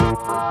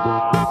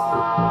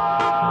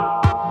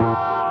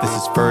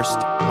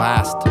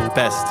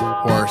best,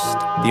 worst.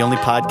 The only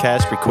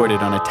podcast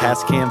recorded on a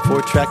Tascam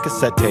 4-track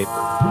cassette tape.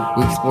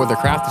 We explore the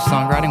craft of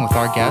songwriting with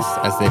our guests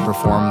as they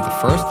perform the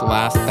first,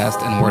 last,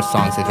 best, and worst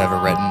songs they've ever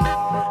written.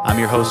 I'm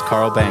your host,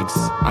 Carl Banks.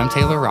 I'm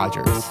Taylor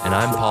Rogers. And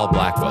I'm Paul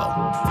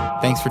Blackwell.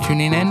 Thanks for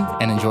tuning in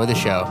and enjoy the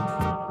show.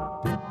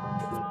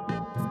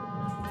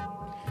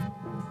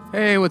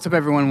 Hey, what's up,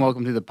 everyone?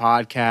 Welcome to the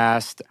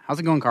podcast. How's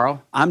it going,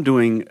 Carl? I'm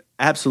doing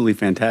absolutely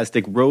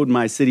fantastic. Rode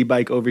my city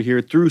bike over here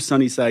through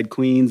Sunnyside,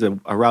 Queens, a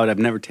route I've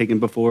never taken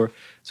before.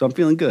 So I'm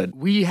feeling good.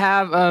 We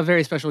have a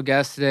very special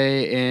guest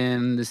today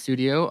in the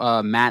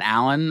studio, Matt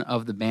Allen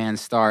of the band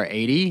Star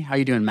 80. How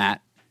you doing,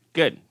 Matt?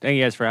 Good. Thank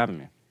you guys for having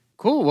me.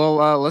 Cool.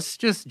 Well, let's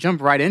just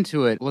jump right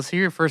into it. Let's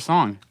hear your first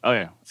song. Oh,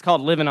 yeah. It's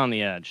called Living on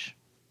the Edge.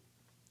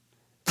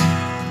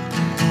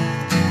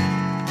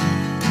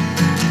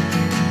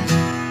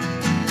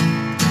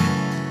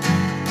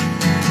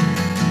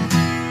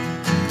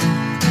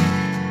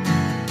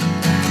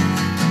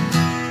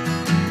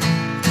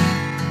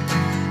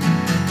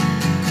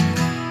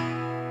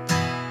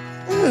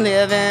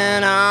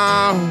 Living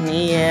on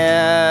the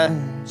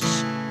edge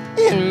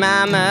in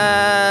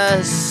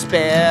mama's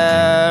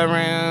spare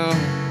room,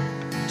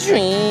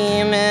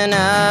 dreaming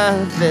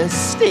of the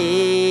States.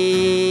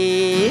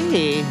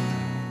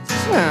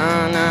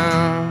 Oh,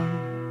 no.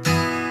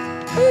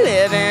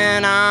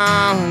 Living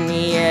on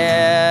the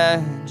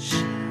edge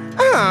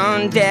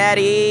on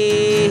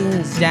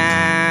daddy's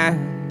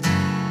dime,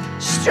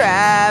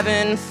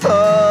 striving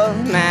for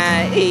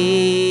my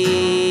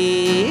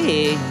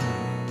age.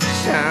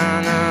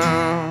 Oh,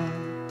 no.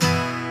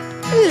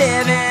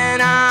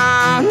 Living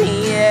on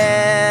the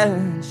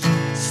edge,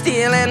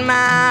 stealing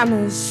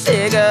mama's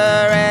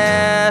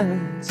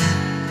cigarettes.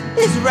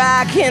 Is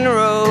rock and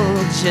roll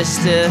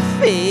just a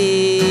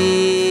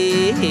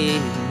phase?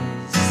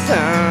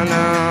 Oh,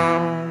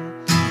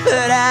 no.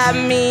 But I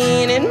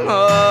mean it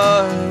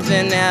more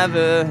than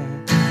ever.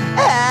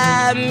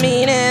 I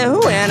mean it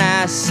when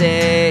I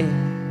say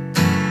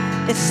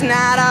it's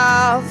not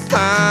all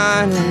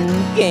fun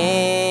and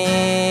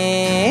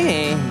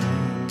games.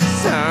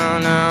 Oh,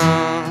 no.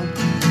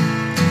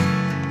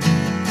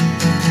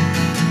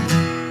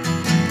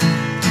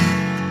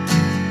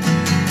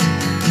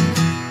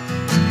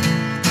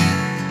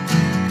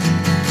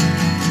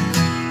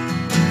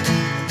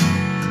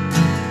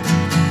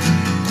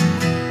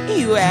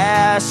 You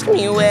ask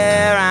me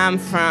where I'm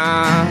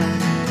from,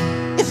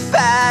 if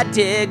I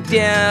dig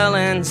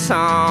Dylan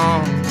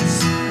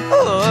songs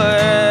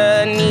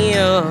or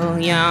Neil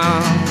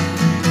Young,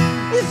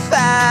 if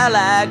I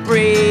like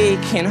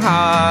breaking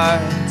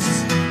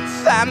hearts,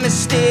 if I'm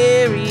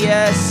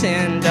mysterious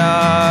and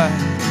dark.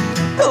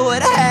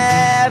 What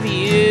have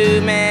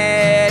you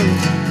made?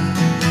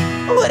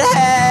 What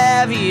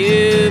have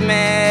you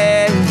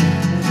made?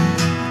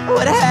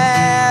 What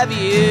have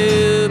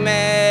you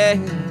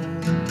made?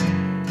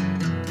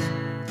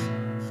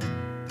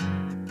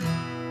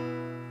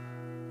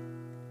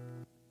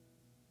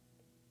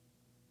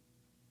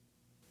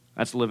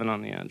 That's Living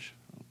on the Edge.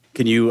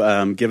 Can you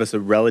give us a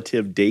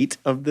relative date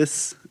of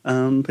this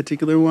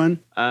particular one?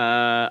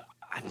 I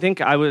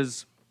think I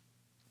was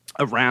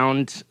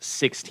around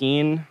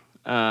 16.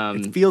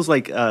 It feels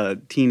like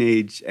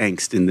teenage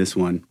angst in this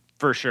one.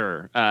 For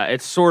sure.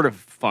 It's sort of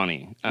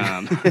funny.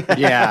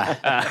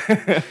 Yeah.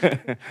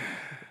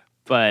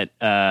 But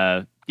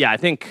yeah, I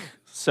think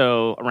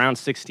so around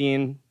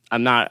 16.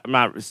 I'm not,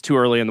 it's too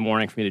early in the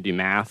morning for me to do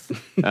math.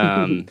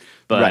 But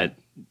Right.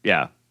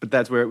 yeah. But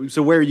that's where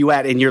are you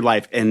at in your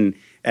life and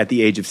at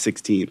the age of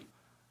 16?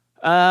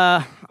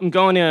 I'm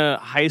going to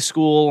high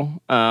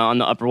school on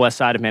the Upper West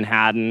Side of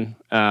Manhattan.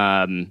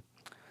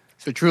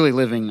 So truly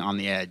living on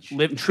the edge.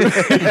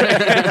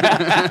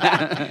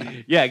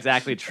 Yeah,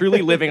 exactly.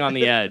 Truly living on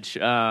the edge.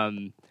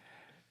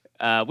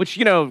 Which,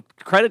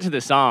 credit to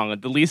the song.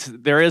 At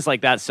least there is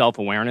like that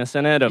self-awareness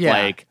in it of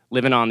like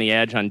living on the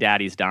edge on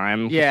daddy's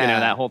dime.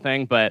 Yeah. That whole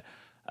thing. But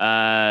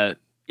I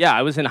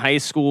was in high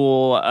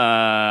school.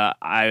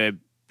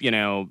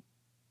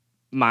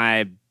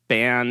 My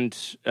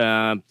band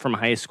from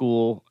high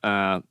school,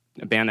 a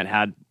band that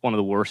had one of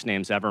the worst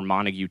names ever,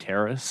 Montague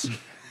Terrace.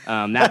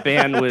 That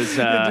band was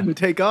it didn't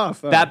take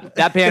off.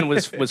 that band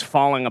was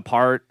falling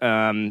apart.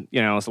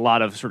 There's a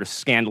lot of sort of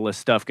scandalous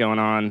stuff going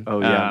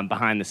on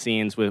behind the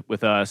scenes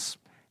with us,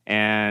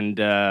 and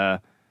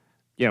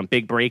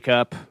big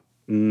breakup.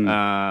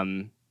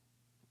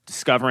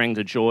 Discovering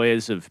the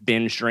joys of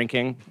binge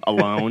drinking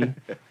alone.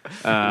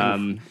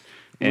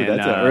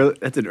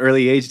 That's an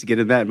early age to get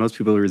in that. Most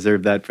people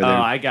reserve that for their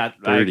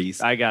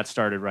 30s. I got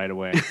started right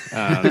away.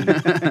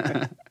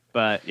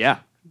 But yeah.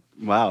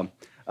 Wow.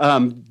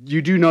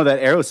 You do know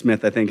that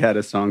Aerosmith, I think, had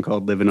a song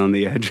called Living on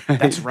the Edge, right?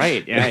 That's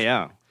right.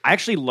 Yeah. I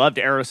actually loved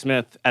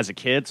Aerosmith as a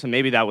kid, so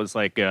maybe that was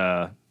like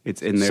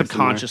it's in there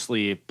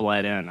subconsciously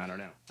bled in. I don't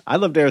know. I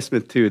loved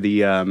Aerosmith too. The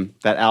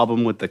that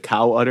album with the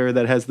cow udder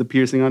that has the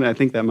piercing on it. I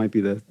think that might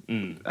be the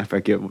I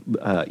forget.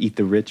 Eat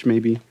the Rich,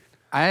 maybe.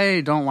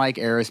 I don't like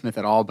Aerosmith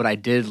at all, but I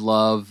did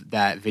love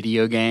that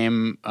video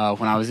game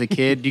when I was a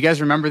kid. Do you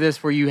guys remember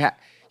this? Where you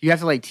you have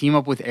to like team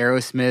up with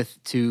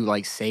Aerosmith to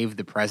like save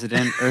the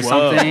president or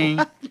something.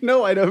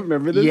 No, I don't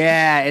remember this.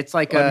 Yeah, it's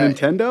like on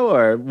Nintendo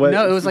or what?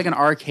 No, it was like an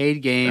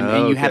arcade game,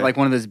 and you had like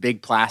one of those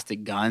big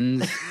plastic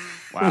guns.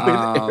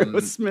 Wow. With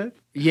Aerosmith?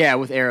 Yeah,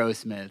 with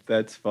Aerosmith.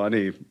 That's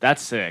funny.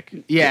 That's sick.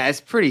 Yeah, it's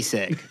pretty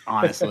sick,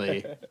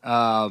 honestly.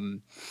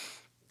 The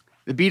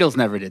Beatles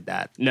never did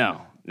that.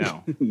 No.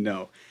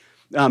 No.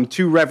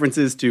 Two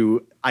references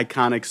to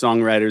iconic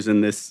songwriters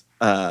in this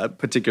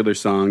particular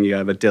song. You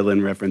have a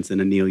Dylan reference and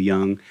a Neil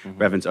Young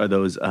reference. Are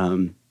those,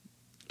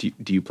 do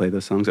you play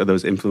those songs? Are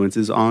those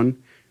influences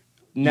on?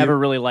 Never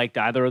really liked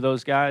either of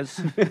those guys.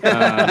 Bit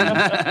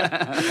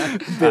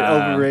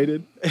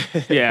overrated.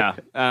 Yeah.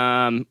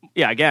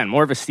 Again,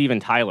 more of a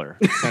Steven Tyler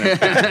kind of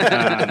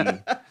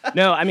thing.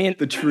 No, I mean...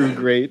 The true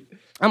great.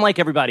 I'm like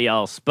everybody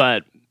else,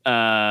 but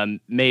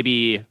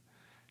maybe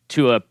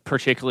to a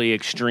particularly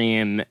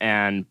extreme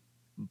and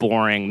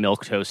boring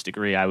milquetoast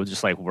degree, I would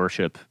just like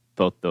worship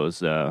both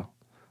those. I'm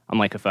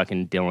like a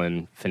fucking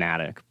Dylan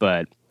fanatic,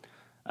 but...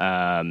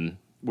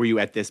 were you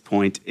at this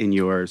point in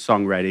your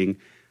songwriting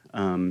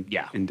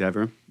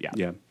endeavor?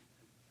 Yeah.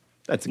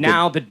 That's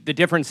now the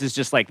difference is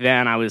just like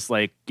then I was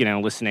like,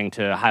 listening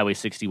to Highway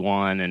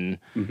 61 and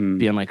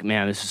being like,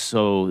 man,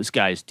 this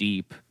guy's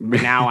deep.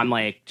 But now I'm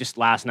like, just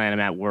last night I'm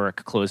at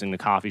work closing the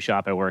coffee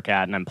shop I work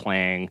at and I'm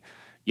playing,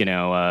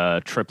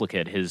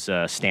 Triplicate, his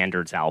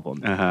Standards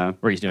album,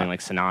 where he's doing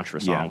like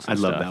Sinatra songs. I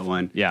love that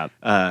one. Yeah.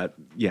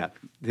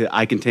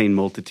 I Contain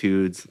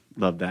Multitudes.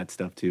 Love that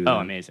stuff too. Oh,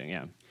 amazing.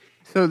 Yeah.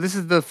 So this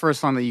is the first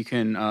song that you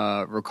can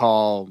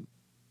recall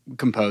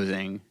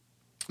composing.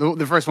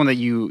 The first one that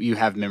you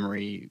have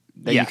memory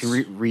that you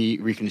can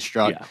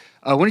reconstruct.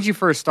 Yeah. When did you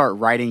first start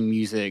writing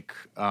music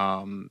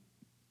on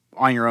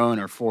your own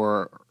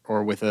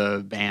or with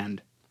a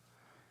band?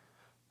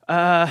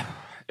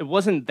 It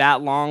wasn't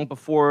that long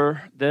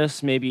before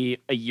this,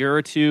 maybe a year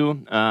or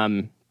two.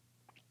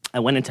 I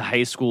went into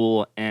high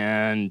school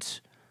and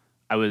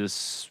I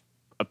was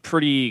a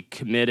pretty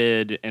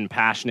committed and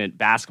passionate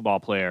basketball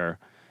player.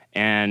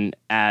 And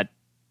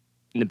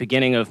in the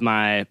beginning of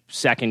my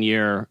second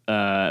year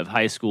of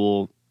high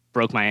school,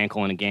 broke my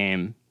ankle in a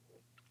game.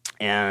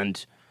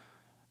 And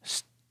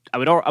I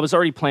was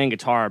already playing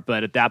guitar,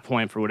 but at that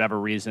point, for whatever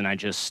reason, I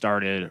just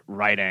started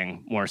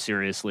writing more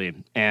seriously.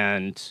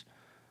 And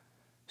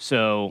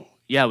so,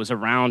 yeah, it was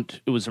around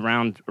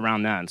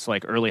then. It's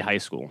like early high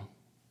school.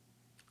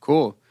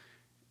 Cool.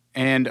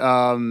 And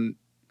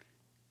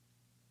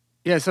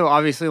so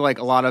obviously, like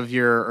a lot of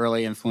your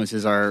early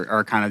influences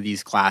are kind of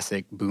these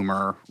classic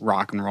boomer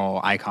rock and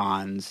roll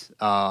icons.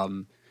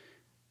 What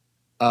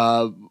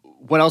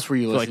else were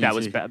you listening to? I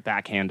feel like that was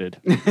backhanded,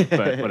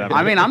 but whatever.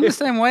 I mean, I'm the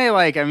same way.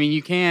 Like, I mean,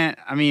 you can't.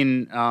 I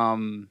mean,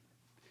 I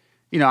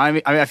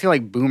feel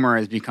like boomer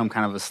has become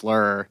kind of a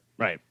slur,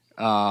 right?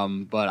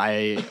 But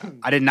I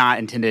did not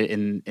intend it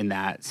in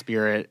that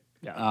spirit.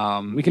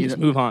 Yeah. We can just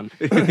move on.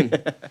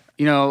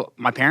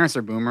 My parents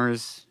are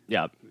boomers.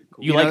 Yeah.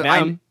 You like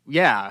them?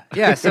 Yeah.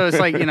 So it's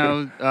like, I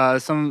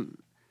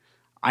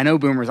know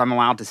boomers. I'm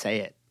allowed to say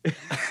it.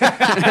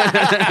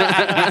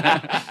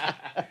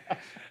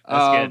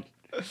 That's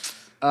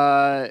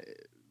good.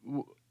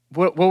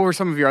 What were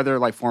some of your other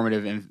like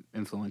formative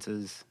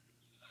influences?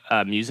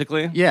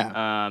 Musically? Yeah.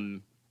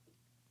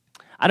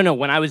 I don't know.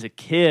 When I was a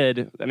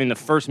kid, I mean, the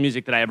first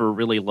music that I ever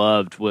really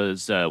loved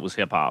was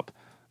hip hop.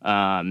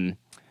 And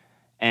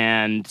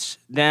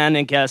then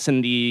I guess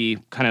in the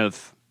kind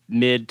of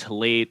mid to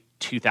late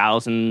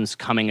 2000s,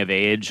 coming of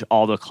age,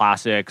 all the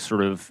classic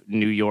sort of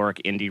New York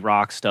indie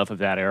rock stuff of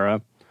that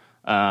era.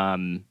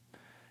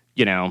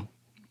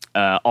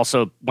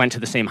 Also went to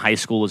the same high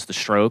school as the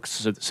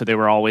Strokes, so they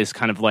were always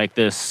kind of like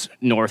this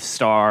North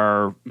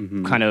Star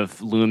kind of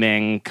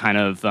looming, kind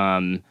of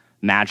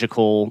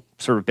magical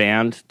sort of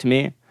band to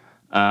me.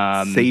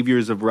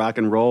 Saviors of rock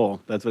and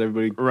roll. That's what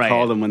everybody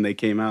called them when they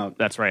came out.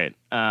 That's right.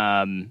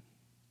 A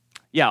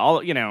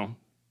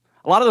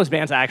lot of those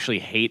bands I actually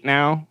hate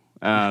now.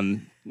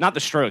 Not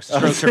the Strokes.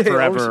 The Strokes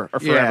are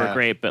forever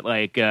great, but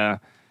like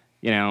TV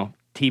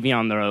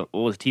on the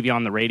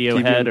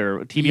Radiohead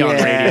or TV on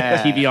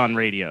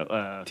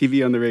radio.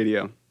 TV on the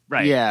radio.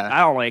 Right. Yeah. I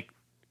don't like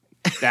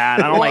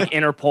that. I don't like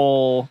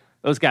Interpol.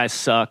 Those guys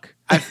suck.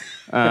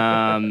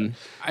 I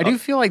do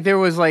feel like there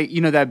was like,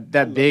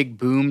 that big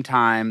boom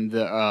time,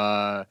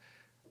 the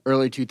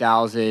early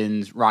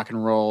 2000s rock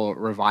and roll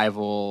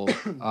revival,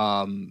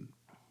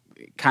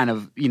 kind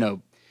of,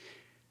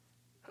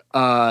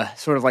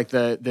 sort of like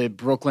the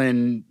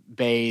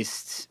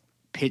Brooklyn-based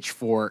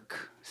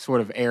Pitchfork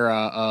sort of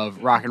era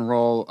of rock and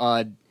roll.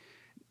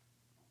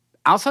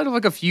 Outside of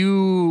like a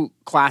few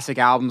classic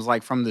albums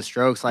like from the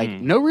Strokes, like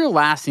no real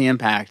lasting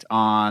impact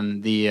on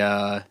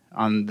the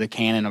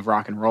canon of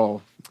rock and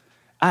roll.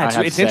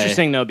 It's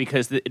interesting though,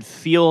 because it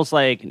feels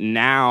like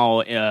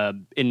now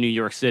in New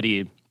York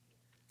City,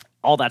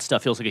 all that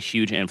stuff feels like a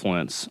huge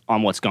influence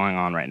on what's going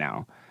on right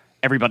now.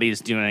 Everybody's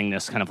doing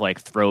this kind of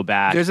like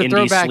throwback, there's a indie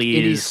throwback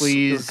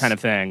sleaze kind of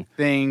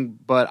thing.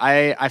 But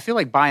I feel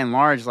like by and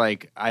large,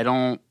 like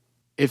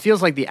it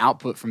feels like the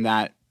output from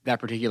that that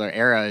particular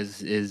era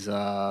is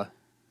I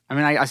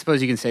mean, I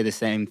suppose you can say the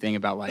same thing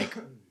about like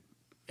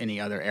any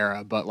other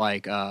era, but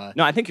like No,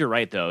 I think you're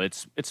right though.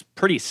 It's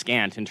pretty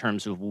scant in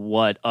terms of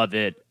what of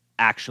it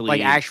actually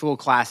like actual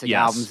classic Yes.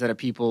 albums that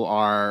people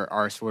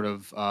are sort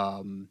of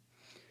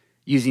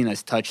using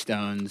as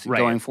touchstones Right.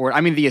 going forward.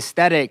 I mean, the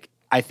aesthetic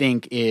I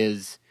think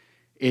is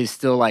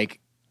still like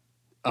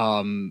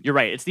You're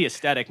right. It's the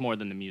aesthetic more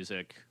than the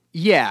music.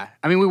 yeah.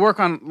 I mean, we work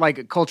on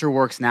like culture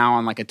works now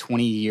on like a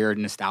 20-year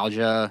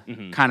nostalgia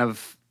kind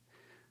of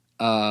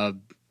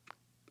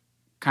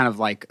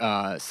like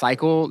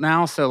cycle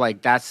now. So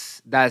like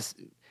that's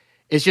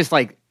it's just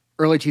like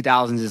early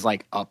 2000s is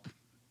like up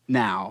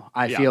now.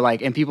 I Yeah. feel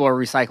like, and people are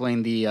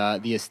recycling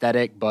the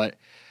aesthetic, but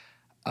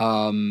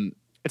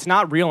It's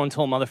not real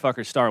until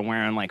motherfuckers start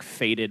wearing like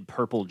faded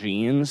purple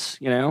jeans,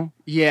 you know,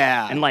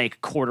 yeah, and like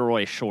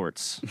corduroy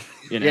shorts,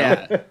 you know.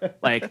 yeah,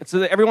 Like,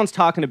 so everyone's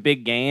talking a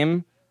big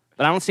game,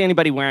 but I don't see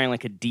anybody wearing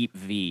like a deep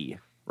V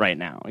right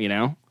now, you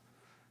know?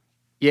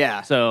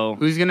 yeah. So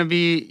Who's gonna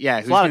be? Yeah,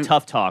 it's a lot of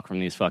tough talk from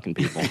these fucking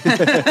people.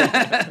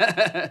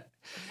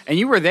 And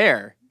you were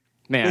there.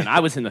 Man, I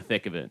was in the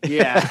thick of it.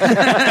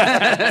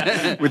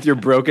 Yeah. With your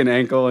broken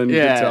ankle and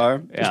Yeah.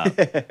 guitar. Yeah.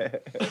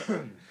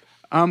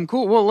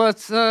 Cool. Well,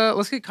 let's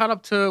get caught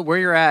up to where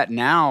you're at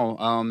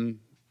now.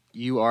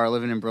 You are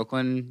living in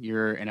Brooklyn.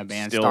 You're in a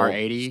band, Star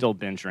 80. Still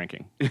binge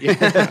drinking.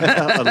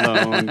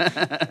 Alone.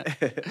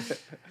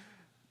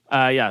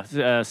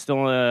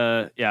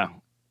 Yeah.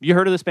 You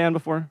heard of this band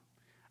before?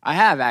 I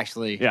have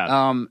actually. Yeah.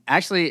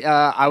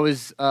 I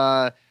was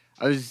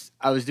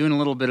doing a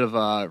little bit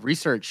of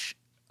research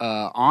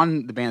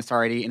on the band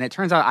Star 80, and it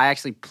turns out I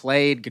actually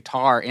played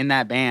guitar in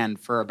that band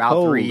for about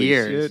 3 Holy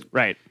years. shit.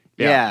 Right.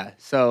 Yeah.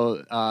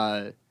 So.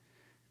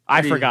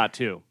 I forgot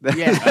too.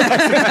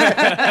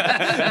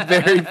 Yeah.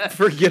 Very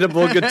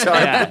forgettable guitar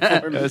Yeah.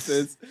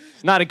 performances.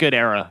 It's not a good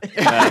era.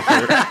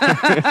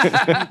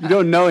 You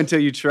don't know until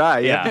you try.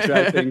 You have to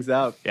Yeah. try things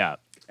out. Yeah.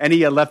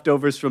 Any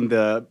leftovers from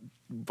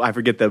I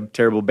forget the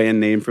terrible band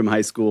name from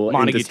high school.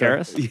 Montague into Star-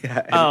 Terrace?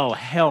 Yeah. Oh,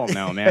 hell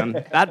no,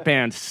 man. That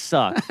band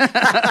sucked.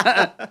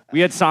 We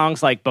had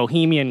songs like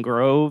Bohemian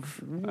Grove,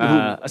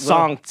 a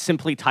song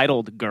simply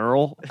titled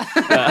Girl.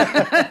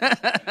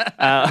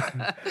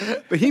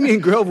 Bohemian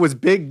Grove was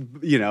big,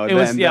 you know. It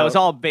was then, it though. was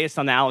all based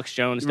on the Alex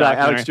Jones Right,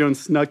 documentary. Alex Jones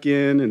snuck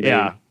in and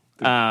Yeah.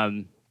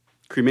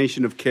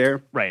 cremation of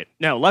care. Right.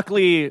 No,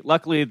 luckily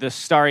the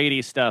Star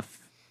 80 stuff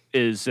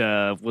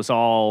was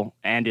all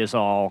kind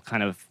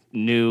of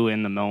new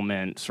in the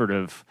moment, sort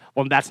of.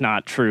 Well, that's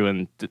not true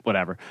and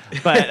whatever.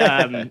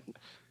 But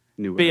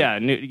New but yeah,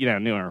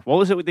 newer. What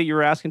was it that you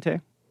were asking, Tay?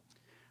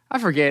 I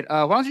forget.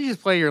 Why don't you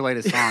just play your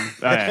latest song?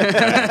 All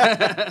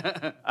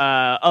right.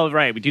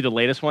 Right. We do the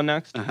latest one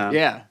next.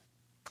 Yeah.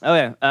 Oh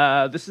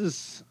yeah. This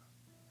is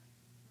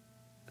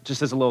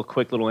just as a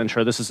quick little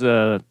intro. This is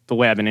the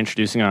way I've been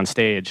introducing it on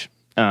stage,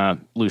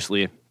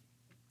 loosely.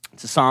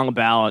 It's a song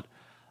about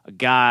a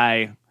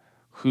guy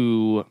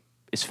who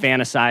is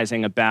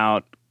fantasizing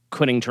about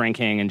quitting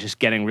drinking and just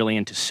getting really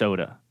into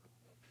soda.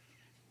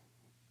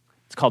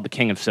 It's called The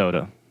King of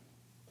Soda.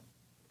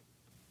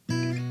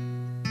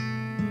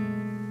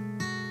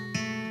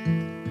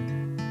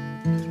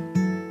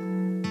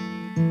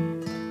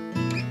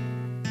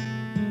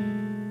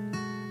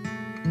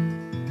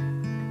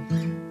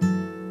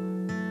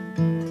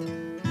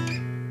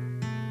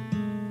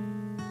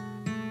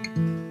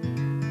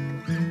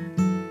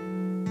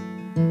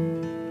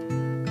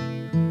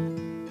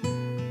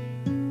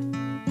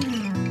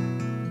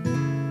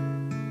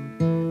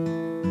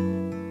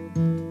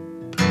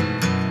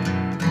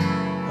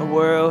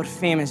 World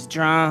famous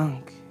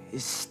drunk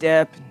is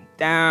stepping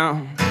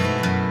down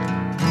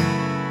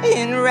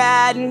and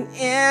riding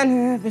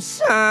in the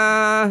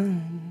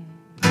sun.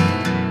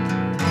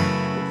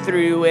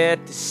 Through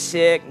it, the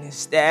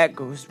sickness that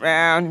goes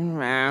round and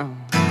round.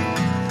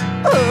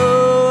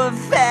 Oh,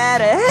 I've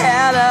had a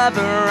hell of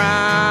a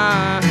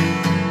run.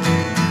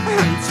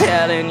 I'm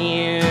telling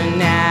you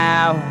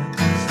now,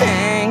 I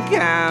think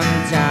I'm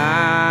done.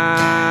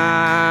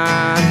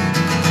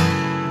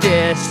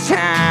 This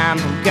time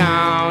I'm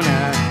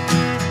gonna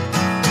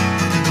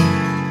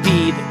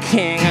be the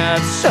king of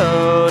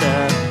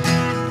soda.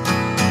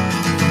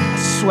 I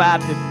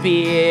swap the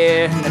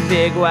beer and the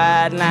big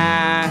white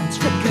lines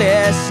for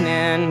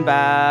glistening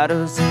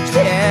bottles of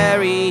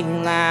cherry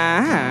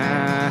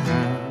lime.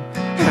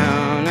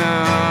 Oh no.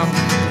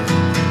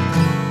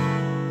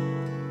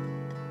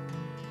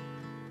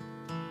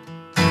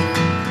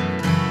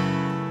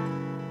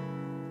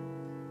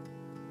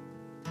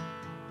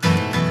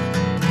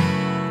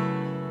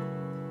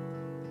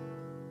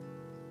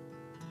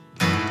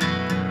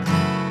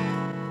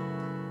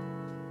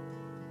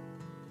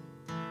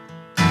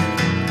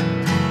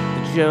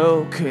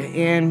 Joker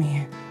in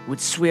me would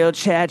swill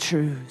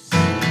chartreuse,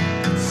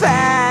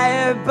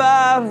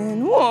 fireball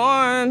and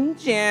warm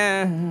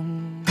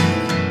gin.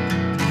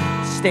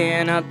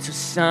 Staying up till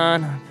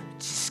sunup,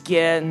 just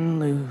getting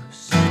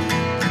loose,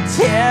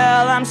 till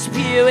I'm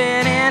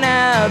spewing in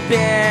a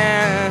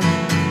bin.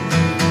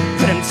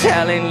 But I'm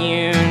telling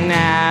you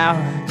now,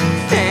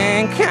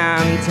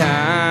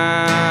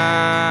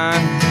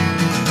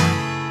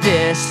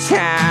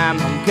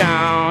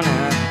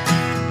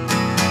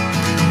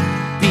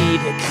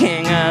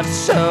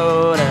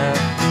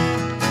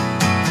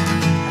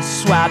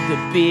 the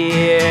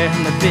beer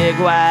and the big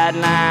white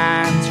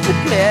lines for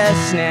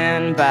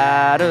glistening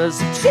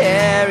bottles of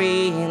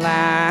cherry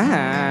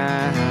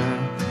lime.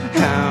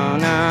 Oh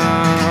no.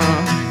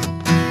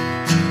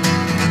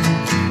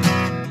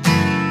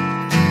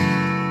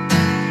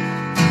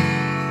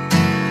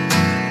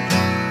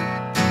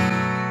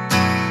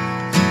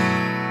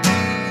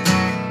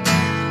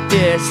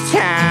 This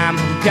time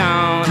I'm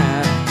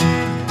gonna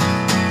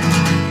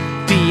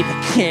be the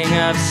king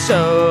of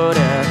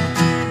soda.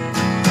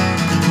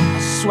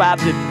 Swap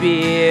the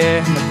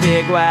beer and the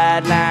big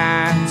white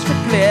lines for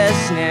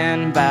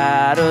glistening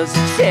bottles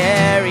of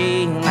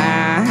cherry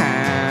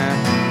lime.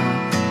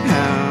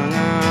 Oh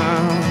no,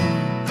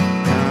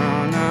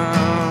 oh no.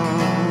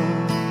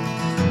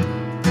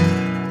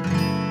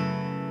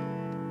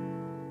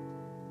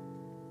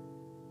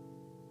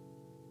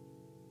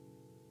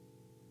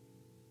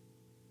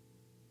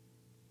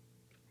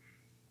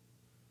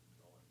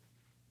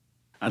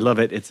 I love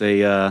it. It's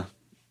a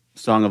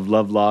song of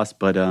love lost,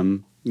 but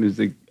there's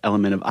an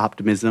element of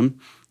optimism.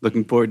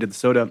 Looking forward to the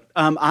soda.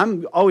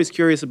 I'm always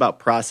curious about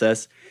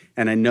process,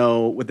 and I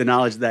know with the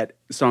knowledge that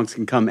songs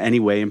can come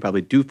anyway and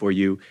probably do for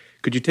you,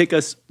 could you take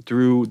us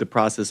through the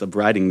process of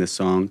writing this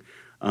song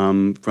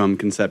from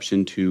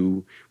conception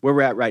to where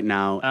we're at right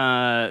now?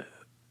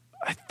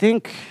 I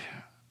think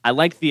I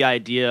like the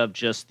idea of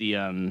just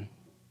the...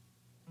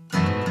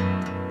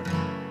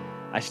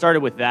 I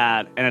started with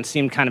that, and it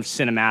seemed kind of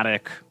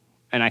cinematic,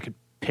 and I could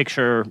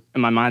picture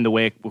in my mind the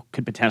way it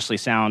could potentially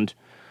sound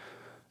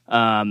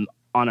on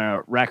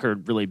a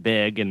record really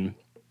big. And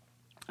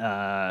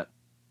the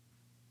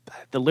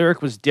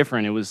lyric was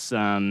different. It was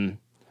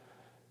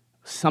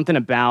something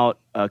about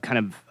a kind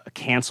of a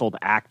canceled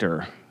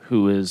actor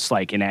who is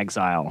like in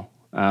exile.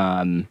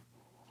 And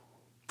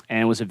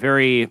it was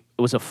I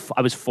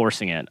was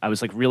forcing it. I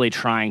was like really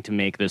trying to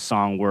make this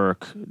song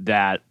work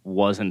that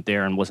wasn't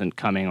there and wasn't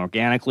coming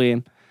organically.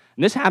 And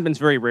this happens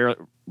very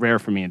rare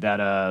for me,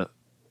 that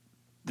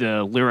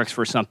the lyrics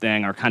for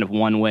something are kind of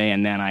one way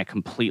and then I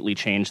completely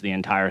change the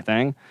entire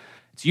thing.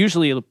 It's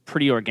usually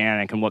pretty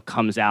organic, and what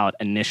comes out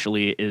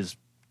initially is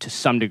to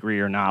some degree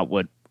or not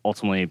what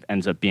ultimately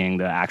ends up being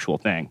the actual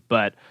thing.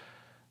 But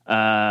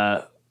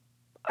I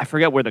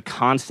forget where the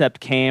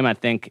concept came. I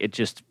think it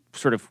just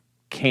sort of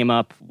came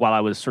up while I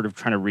was sort of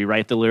trying to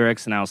rewrite the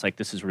lyrics, and I was like,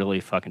 this is really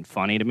fucking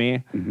funny to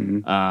me.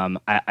 Mm-hmm.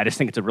 I just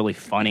think it's a really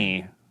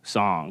funny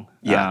song.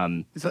 Yeah.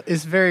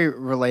 It's very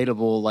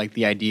relatable, like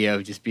the idea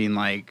of just being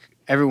like,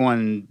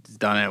 everyone's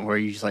done it where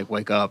you just like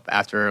wake up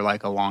after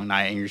like a long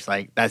night and you're just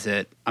like, that's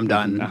it, I'm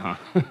done. Uh-huh.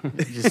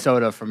 Just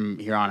soda from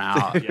here on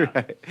out. Yeah.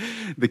 Right.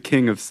 The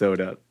king of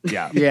soda.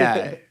 Yeah.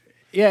 Yeah.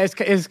 Yeah,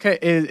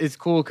 it's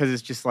cool because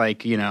it's just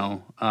like, you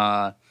know,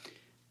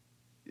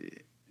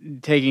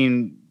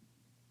 taking,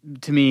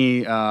 to me,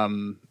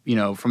 you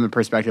know, from the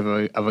perspective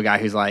of a guy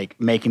who's like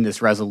making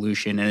this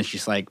resolution, and it's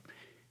just like,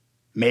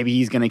 maybe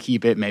he's gonna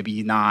keep it, maybe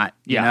he's not.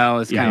 You know,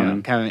 it's kind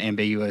of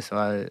ambiguous.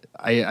 So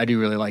I do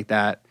really like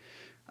that.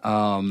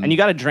 And you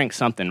got to drink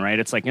something, right?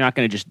 It's like you're not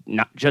going to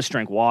not just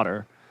drink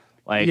water.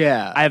 Like,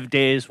 yeah. I have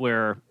days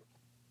where,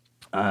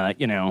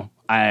 you know,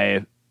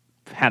 I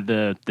have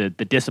the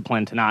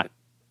discipline to not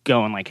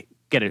go and like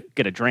get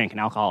a drink, an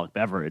alcoholic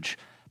beverage.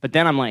 But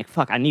then I'm like,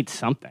 fuck, I need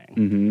something.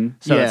 Mm-hmm.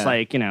 So it's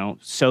like, you know,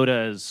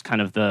 soda is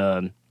kind of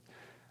the.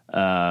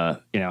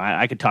 You know,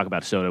 I could talk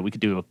about soda. We could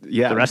do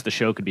the rest of the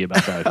show could be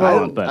about that.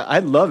 I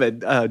love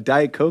it.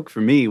 Diet Coke for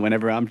me.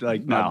 Whenever I'm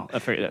like, no,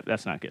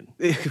 that's not good.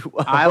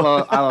 I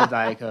love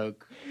Diet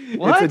Coke.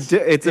 What?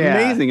 It's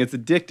amazing. It's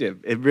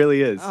addictive. It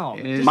really is. Oh,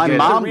 my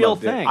mom the real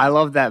loved thing. It. I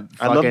love that.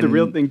 I love the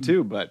real thing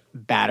too, but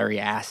battery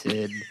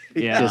acid,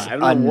 Yeah. just I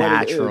don't know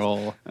what it is.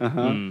 unnatural.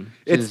 Mm.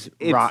 Just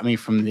rot me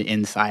from the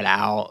inside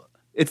out.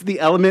 It's the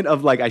element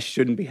of like, I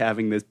shouldn't be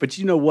having this, but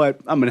you know what?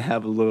 I'm gonna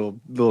have a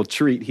little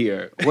treat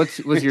here. What's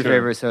your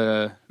favorite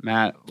soda,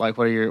 Matt? Like,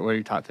 what are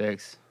your top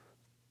picks?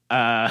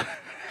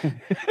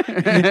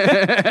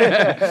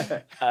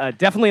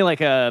 Definitely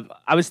like I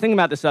was thinking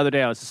about this the other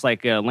day. I was just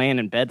like laying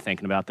in bed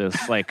thinking about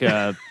this, like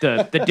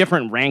the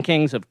different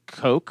rankings of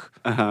Coke,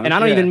 and I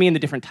don't even mean the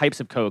different types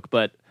of Coke,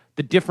 but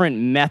the different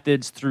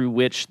methods through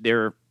which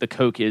the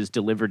Coke is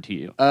delivered to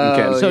you.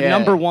 So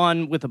number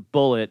one with a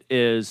bullet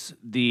is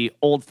the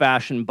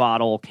old-fashioned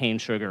bottle cane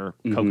sugar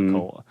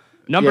Coca-Cola.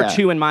 Number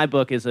two in my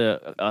book is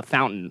a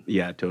fountain.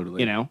 Yeah,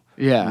 totally. You know?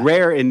 Yeah.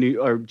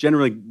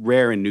 Generally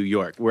rare in New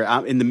York. Where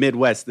I'm in the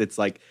Midwest, it's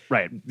like,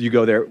 right. You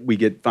go there, we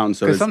get fountain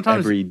sodas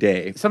every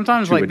day.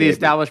 Sometimes like the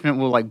establishment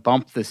will like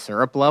bump the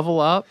syrup level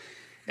up.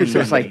 And so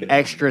it's like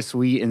extra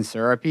sweet and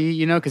syrupy,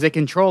 you know, because they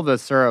control the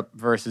syrup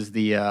versus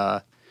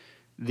the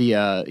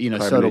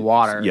soda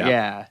water.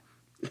 Yeah.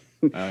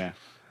 Oh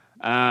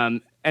yeah.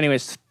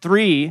 Anyways,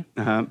 3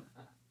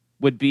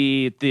 would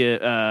be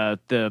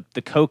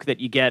the Coke that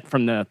you get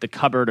from the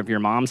cupboard of your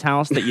mom's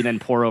house that you then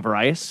pour over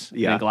ice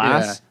in a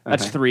glass. Yeah.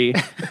 That's 3.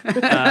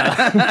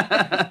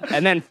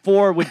 And then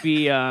 4 would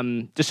be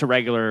just a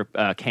regular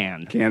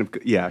can. Can of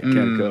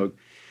Coke.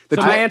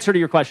 So my answer to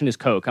your question is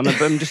Coke. I'm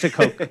just a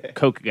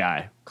Coke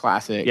guy.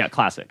 Classic. Yeah,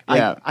 classic.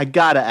 Yeah. I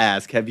gotta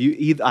ask: have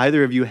you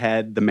either of you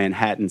had the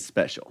Manhattan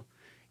Special?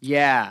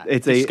 Yeah.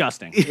 It's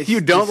Disgusting. You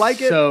don't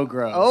like it? So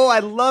gross. Oh, I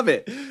love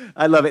it.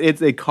 I love it.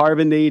 It's a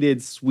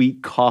carbonated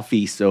sweet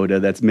coffee soda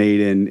that's made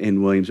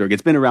in Williamsburg.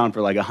 It's been around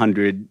for like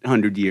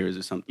 100 years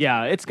or something.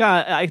 Yeah, it's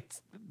got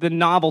the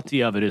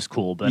novelty of it is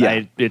cool, but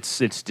Yeah.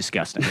 it's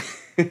disgusting.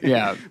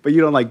 Yeah. But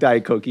you don't like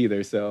Diet Coke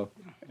either, so.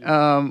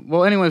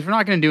 Well, anyways, we're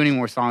not going to do any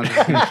more songs. We're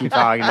just going to keep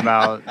talking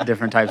about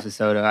different types of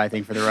soda, I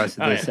think, for the rest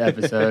of this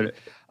episode.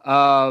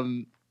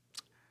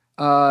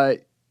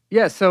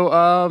 Yeah, so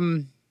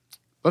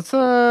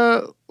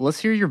let's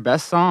hear your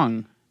best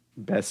song.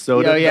 Best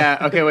soda? Oh, yeah.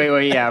 Okay,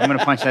 wait. Yeah, I'm going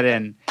to punch that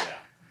in.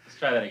 Let's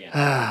try that again.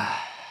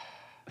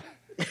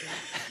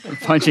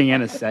 Punching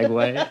in a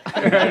segue.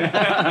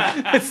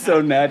 It's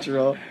so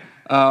natural.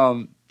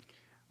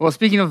 Well,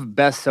 speaking of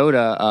best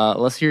soda,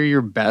 let's hear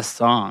your best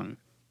song.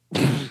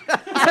 All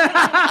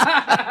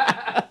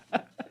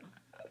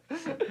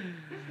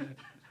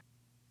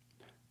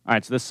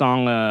right, so this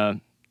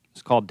song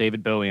is called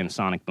David Bowie and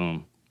Sonic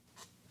Boom.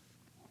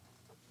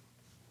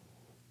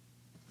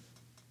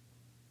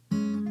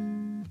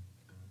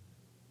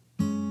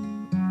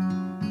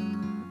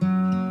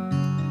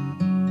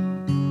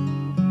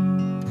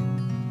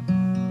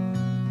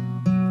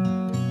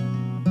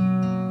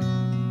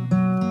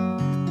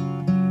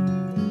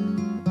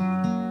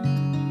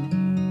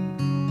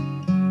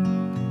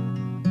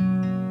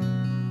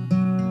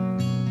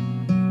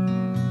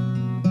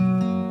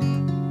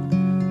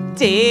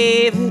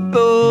 David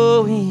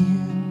Bowie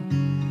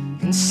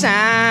and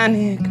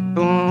Sonic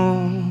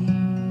Boom.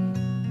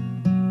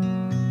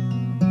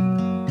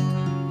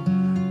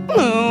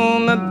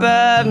 Loom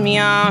above me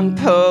on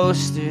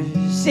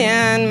posters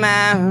in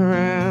my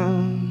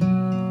room.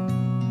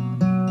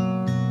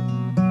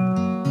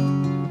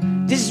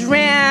 This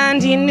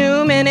Randy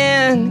Newman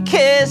in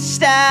Kiss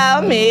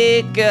style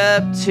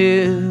makeup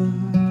too.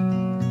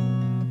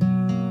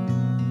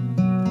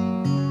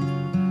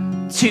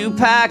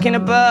 Tupac in a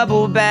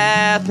bubble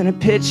bath and a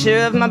picture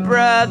of my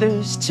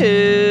brothers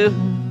too.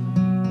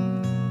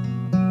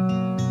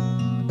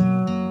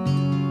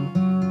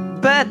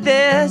 But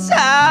this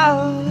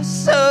house,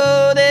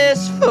 so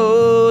this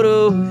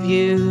photo of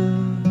you,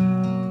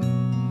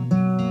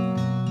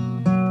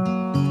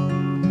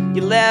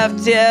 you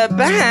left it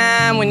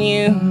behind when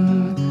you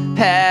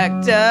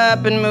packed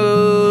up and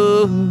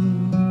moved.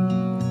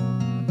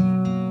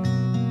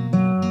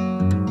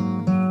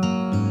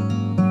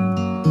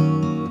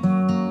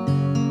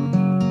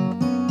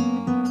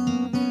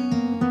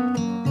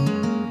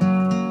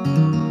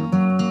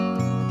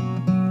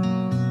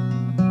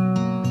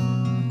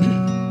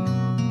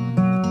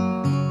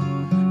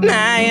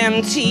 My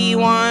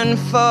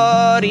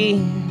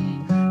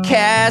MT-140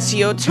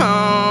 Casio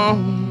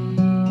tone,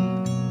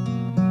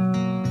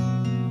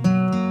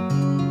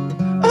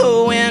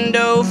 a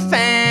window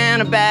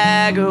fan, a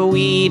bag of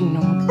weed, and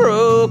a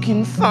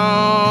broken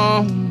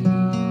phone.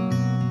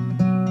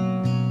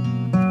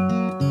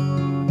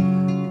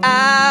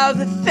 All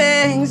the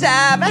things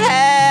I've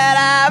had,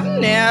 I've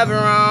never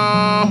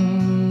owned.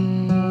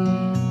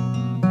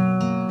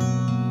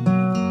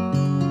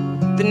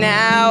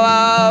 Now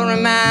all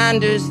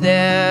reminders,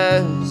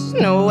 there's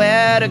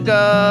nowhere to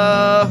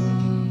go.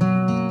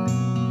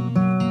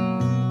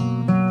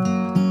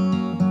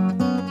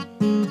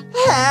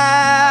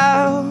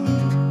 How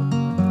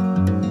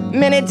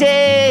many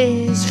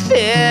days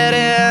fit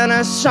in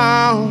a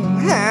song?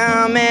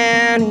 How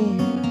many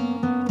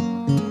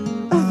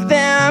of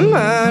them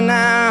are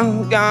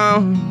now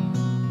gone?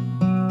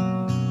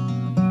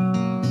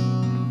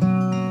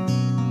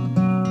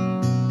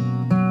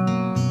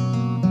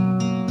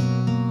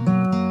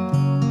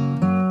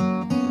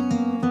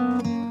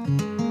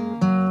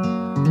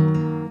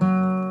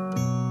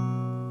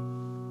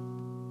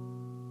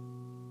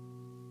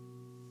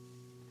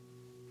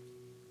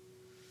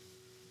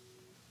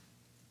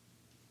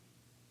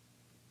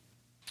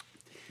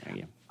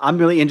 I'm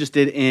really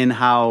interested in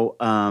how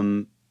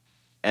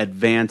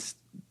advanced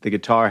the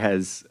guitar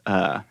has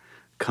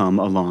come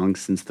along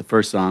since the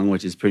first song,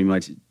 which is pretty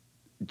much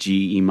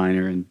G, E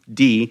minor, and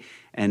D.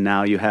 And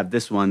now you have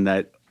this one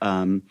that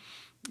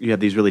you have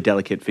these really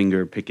delicate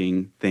finger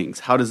picking things.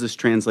 How does this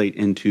translate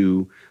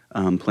into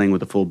playing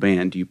with a full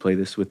band? Do you play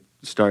this with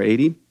Star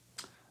 80?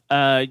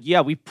 Yeah,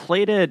 we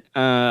played it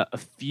a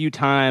few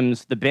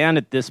times. The band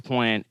at this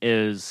point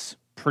is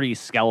pretty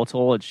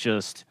skeletal. It's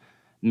just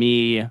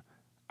me,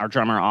 our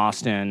drummer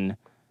Austin,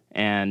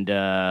 and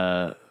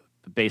the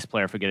bass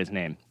player, I forget his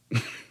name.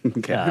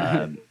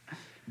 Okay.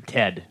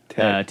 Ted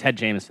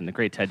Jameson, the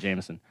great Ted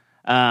Jameson.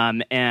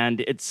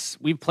 And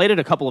we've played it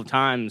a couple of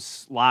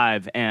times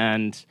live,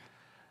 and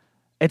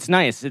it's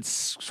nice.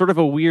 It's sort of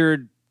a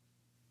weird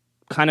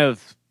kind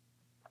of,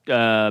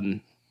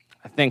 I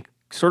think,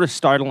 sort of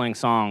startling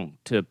song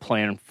to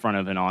play in front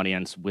of an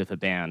audience with a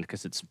band,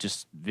 because it's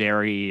just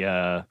very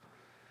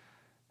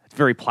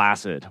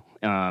placid.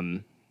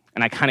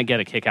 And I kind of get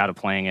a kick out of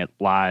playing it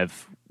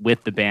live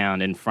with the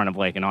band in front of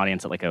like an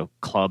audience at like a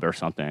club or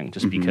something,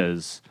 just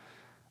because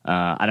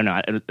I don't know.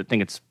 I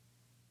think it's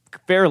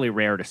fairly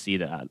rare to see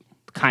that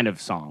kind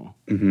of song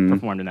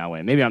performed in that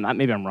way. Maybe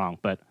I'm wrong,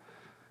 but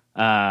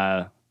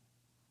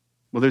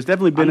Well, there's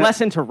definitely been I'm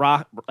less into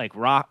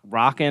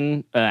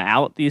rocking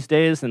out these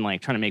days than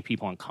like trying to make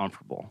people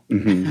uncomfortable.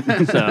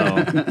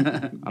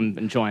 So I'm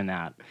enjoying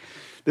that.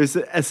 there's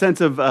a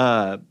sense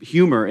of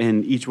humor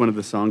in each one of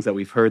the songs that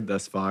we've heard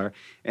thus far.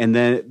 And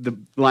then the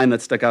line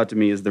that stuck out to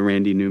me is the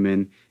Randy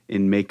Newman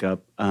in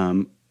Makeup,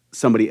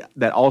 somebody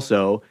that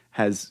also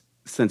has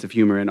sense of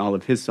humor in all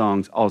of his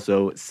songs,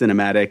 also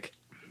cinematic.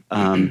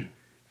 Can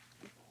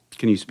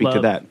you speak to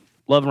that?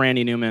 Love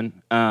Randy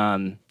Newman.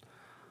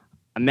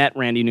 I met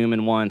Randy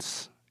Newman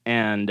once,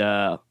 and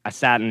I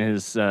sat in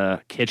his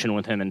kitchen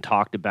with him and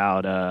talked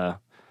about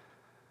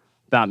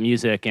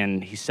music,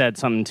 and he said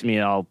something to me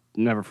I'll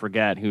never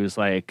forget. He was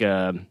like,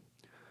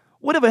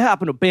 whatever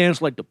happened to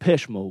bands like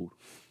Depeche Mode?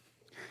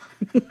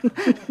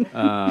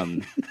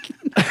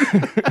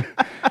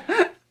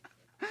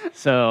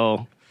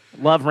 So,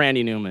 love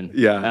Randy Newman.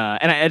 Yeah.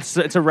 And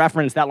it's a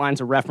reference, that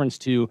line's a reference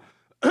to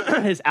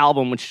his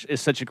album, which is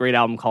such a great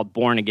album called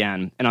Born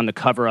Again. And on the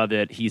cover of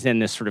it, he's in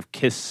this sort of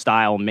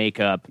Kiss-style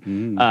makeup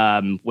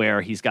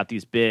where he's got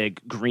these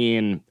big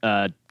green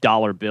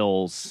dollar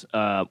bills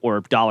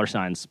or dollar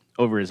signs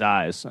over his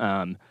eyes.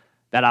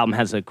 That album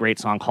has a great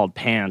song called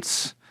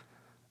Pants,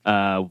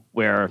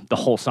 where the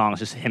whole song is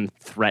just him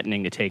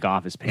threatening to take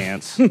off his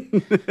pants.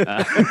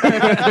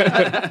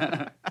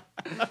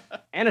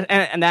 And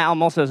that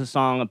album also has a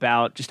song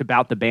about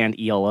the band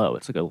ELO.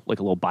 It's like a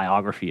little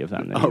biography of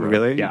them. that he wrote.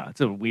 Really? Yeah,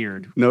 it's a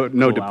weird. No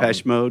cool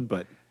Depeche album. Mode,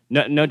 but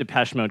No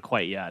Depeche Mode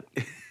quite yet,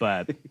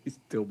 but he's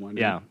still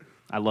wondering. yeah,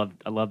 I love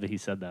that he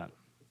said that.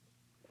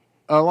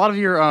 A lot of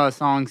your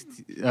songs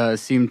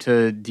seem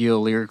to deal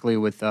lyrically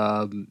with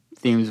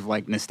themes of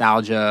like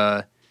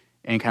nostalgia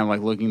and kind of like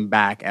looking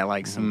back at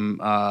like some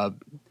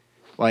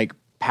like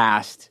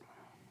past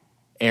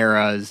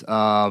eras.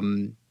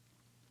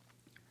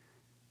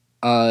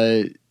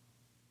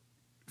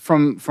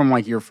 From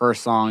like your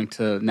first song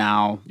to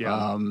now,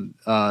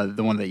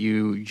 the one that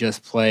you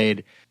just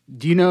played.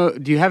 Do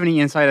you have any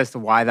insight as to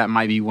why that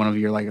might be one of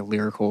your like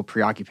lyrical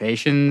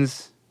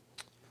preoccupations?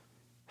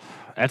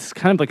 That's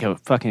kind of like a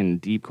fucking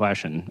deep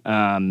question.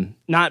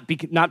 We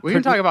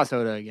can talk about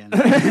soda again.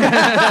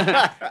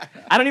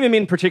 I don't even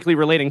mean particularly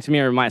relating to me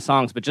or my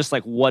songs, but just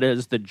like what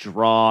is the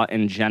draw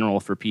in general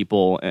for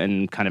people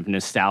and kind of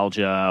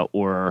nostalgia,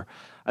 or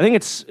I think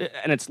it's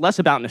less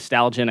about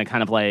nostalgia and a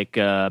kind of like,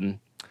 I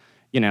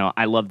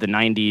love the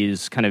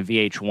 90s kind of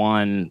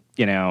VH1,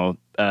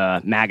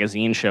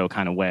 magazine show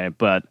kind of way.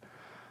 But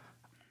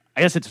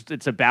I guess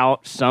it's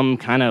about some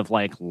kind of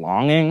like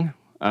longing.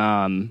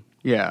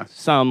 Yeah.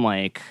 Some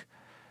like,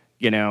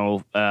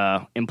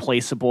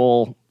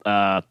 implaceable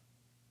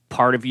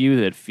part of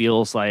you that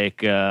feels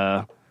like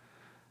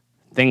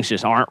things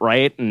just aren't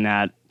right, and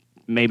that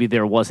maybe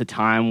there was a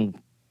time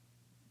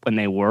when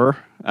they were.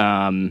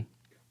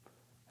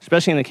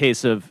 Especially in the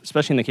case of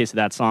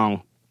that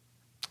song,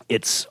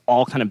 it's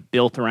all kind of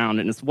built around,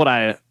 and it's what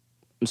I'm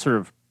sort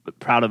of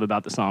proud of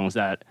about the song is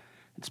that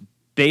it's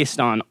based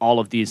on all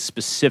of these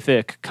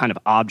specific kind of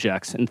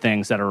objects and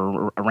things that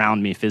are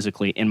around me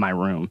physically in my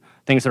room,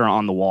 things that are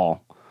on the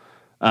wall,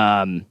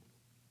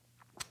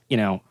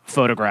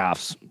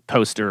 photographs,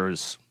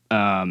 posters.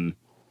 So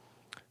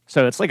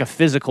it's like a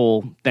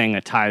physical thing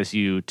that ties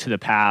you to the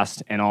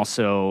past and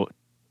also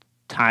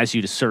ties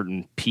you to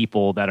certain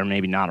people that are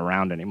maybe not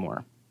around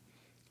anymore.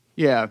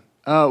 Yeah.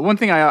 One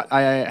thing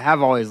I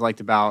have always liked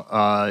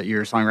about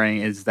your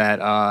songwriting is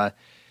that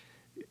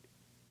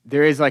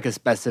there is like a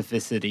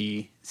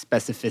specificity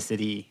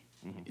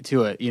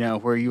to it,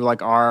 where you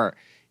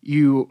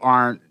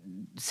aren't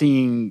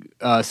seeing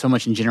so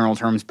much in general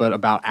terms, but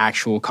about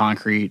actual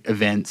concrete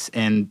events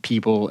and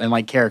people and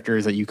like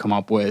characters that you come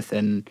up with,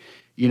 and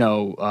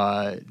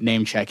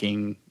name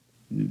checking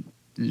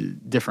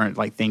different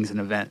like things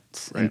and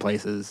events and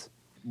places.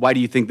 Why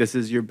do you think this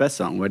is your best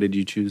song? Why did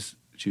you choose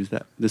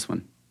this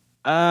one?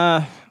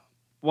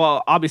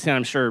 Well, obviously,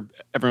 I'm sure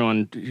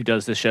everyone who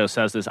does this show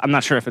says this. I'm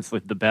not sure if it's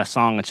like the best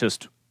song. It's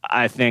just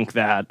I think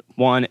that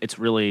one, it's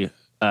really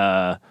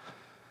really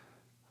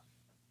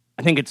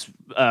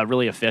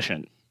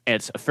efficient.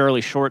 It's a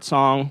fairly short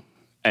song.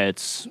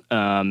 It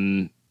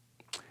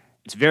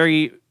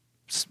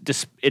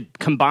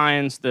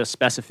combines the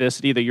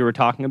specificity that you were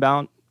talking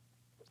about,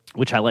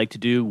 which I like to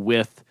do,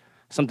 with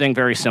something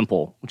very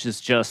simple, which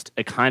is just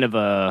a kind of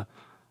a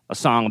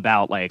song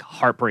about like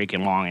heartbreak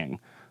and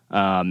longing.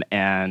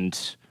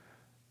 And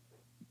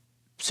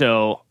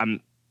so I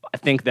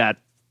think that,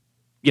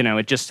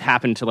 it just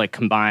happened to like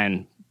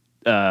combine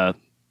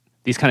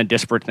these kind of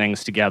disparate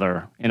things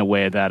together in a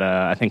way that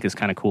I think is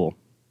kind of cool.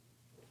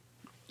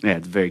 Yeah,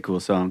 it's a very cool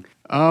song.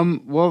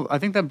 Well, I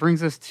think that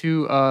brings us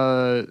to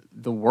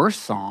the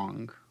worst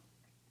song.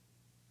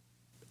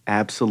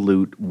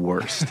 Absolute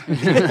worst.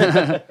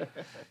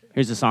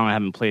 Here's a song I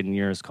haven't played in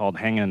years called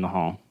Hanging in the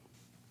Hall.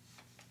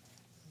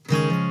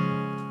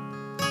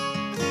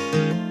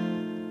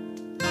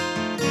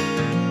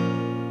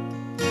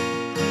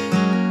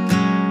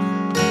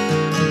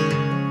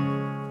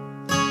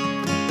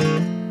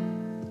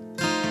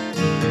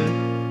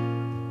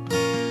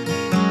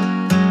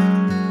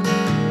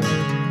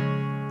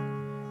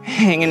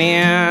 hanging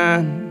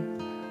in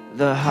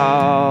the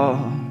hall,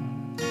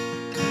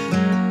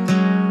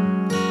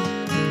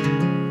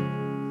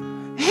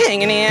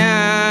 hanging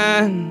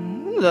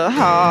in the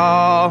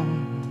hall.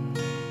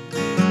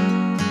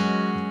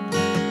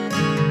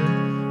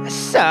 I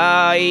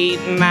saw 8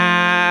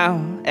 Mile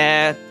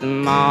at the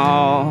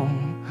mall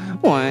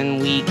one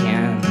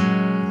weekend.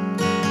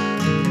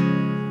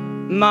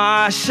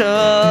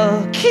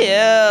 Marshall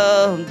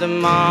killed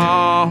them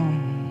all.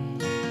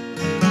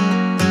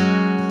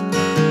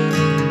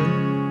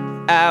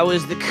 I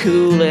was the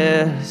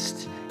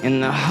coolest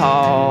in the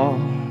hall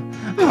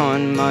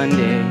on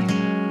Monday,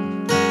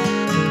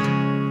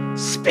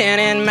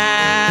 spinning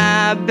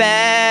my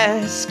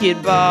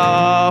basketball.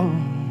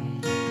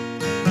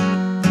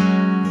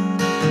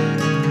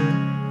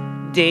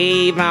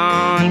 Dave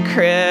on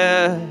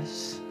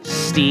Chris,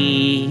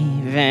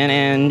 Steven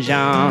and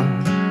John.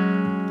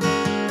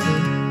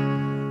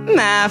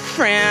 My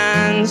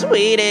friends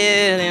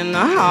waited in the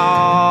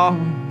hall,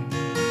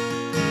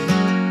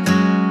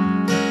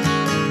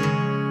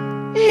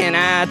 and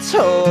I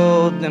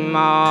told them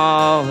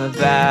all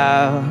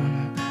about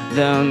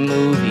the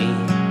movie.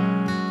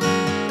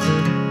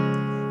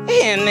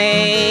 And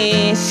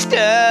they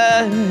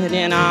stood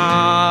in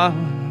awe,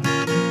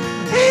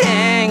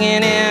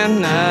 hanging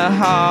in the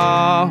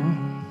hall.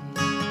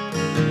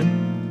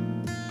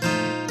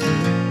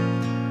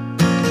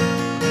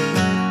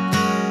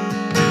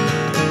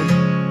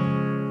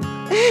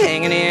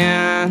 Hanging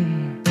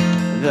in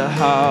the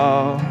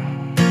hall.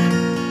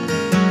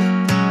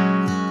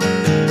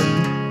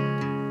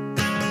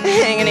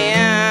 Hanging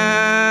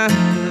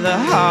in the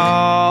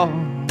hall.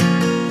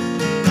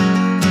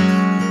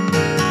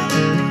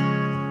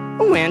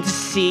 Went to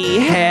see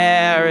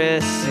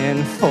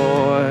Harrison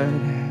Ford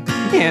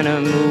in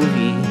a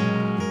movie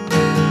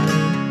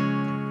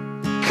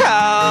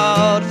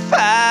called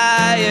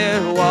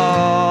Firewall.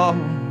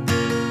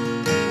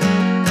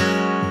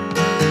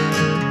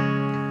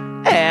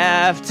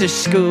 After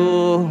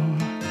school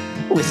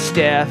with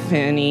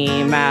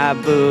Stephanie, my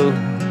boo,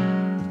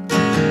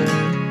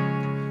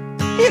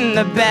 in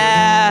the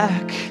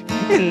back,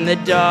 in the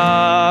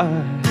dark,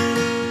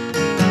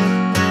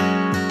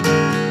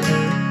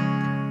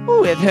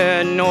 with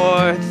her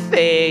North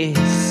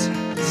Face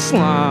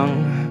slung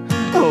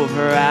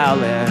over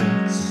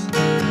Alex.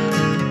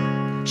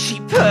 She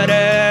put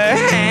her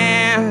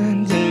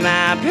hand in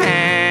my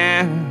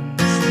pants.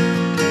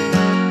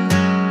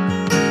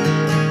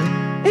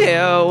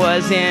 It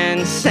was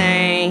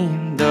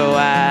insane, though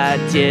I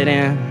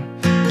didn't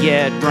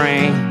get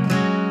brain.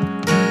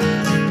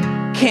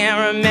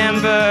 Can't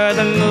remember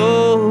the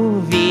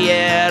movie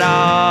at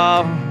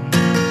all.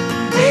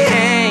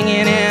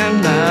 Hanging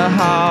in the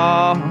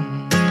hall.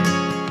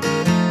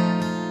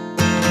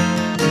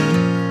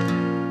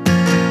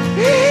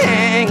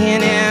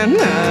 Hanging in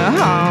the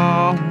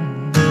hall.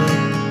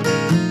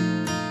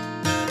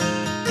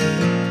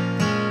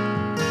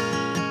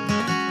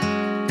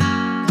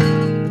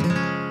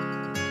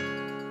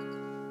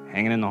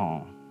 Hanging in the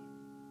hall.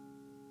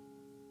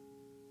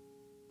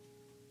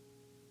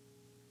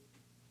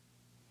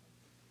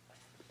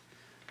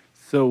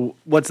 So,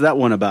 what's that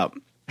one about?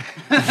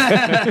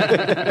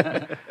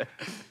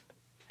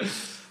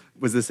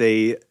 Was this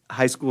a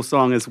high school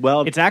song as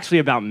well? It's actually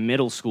about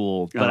middle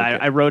school, but Okay.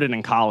 I wrote it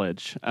in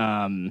college.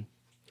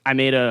 I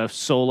made a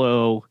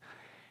solo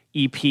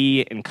EP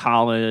in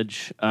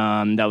college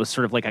that was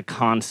sort of like a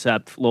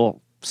concept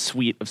little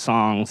suite of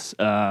songs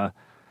that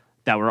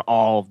were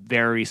all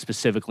very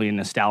specifically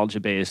nostalgia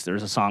based.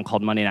 There's a song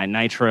called Monday Night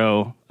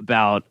Nitro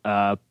about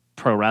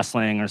pro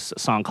wrestling. There's a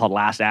song called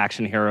Last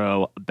Action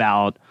Hero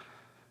about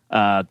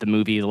the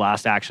movie The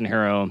Last Action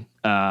Hero.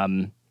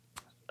 A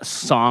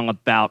song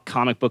about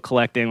comic book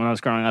collecting when I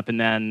was growing up, and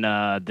then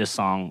this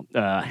song,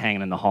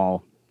 "Hanging in the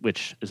Hall,"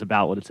 which is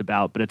about what it's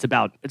about. But it's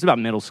about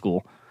middle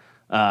school,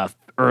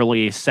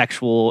 early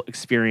sexual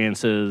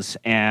experiences,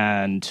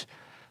 and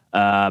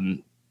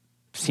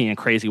seeing a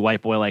crazy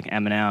white boy like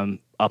Eminem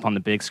up on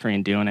the big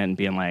screen doing it and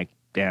being like,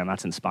 "Damn,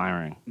 that's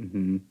inspiring."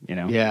 Mm-hmm. You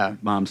know? Yeah,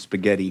 Mom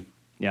Spaghetti.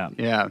 Yeah.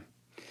 yeah.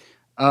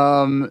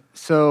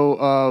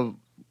 So,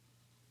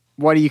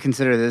 why do you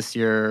consider this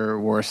your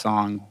war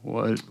song?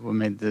 What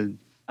made the?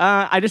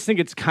 I just think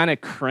it's kind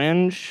of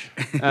cringe.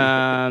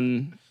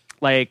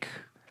 Like,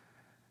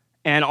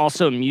 and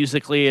also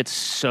musically, it's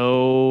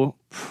so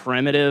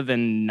primitive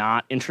and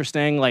not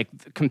interesting. Like,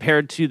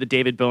 compared to the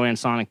David Bowie and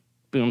Sonic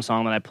Boom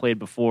song that I played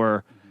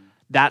before,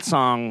 that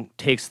song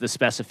takes the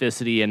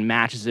specificity and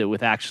matches it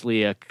with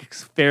actually a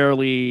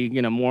fairly,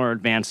 more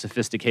advanced,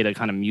 sophisticated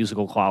kind of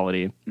musical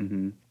quality.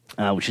 Mm-hmm.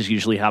 Which is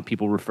usually how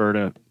people refer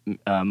to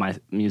my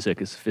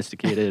music as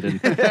sophisticated.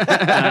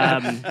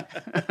 And,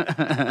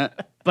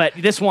 but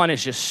this one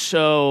is just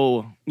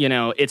so,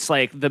 it's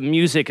like the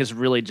music is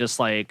really just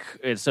like,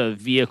 it's a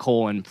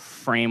vehicle and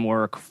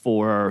framework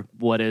for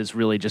what is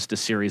really just a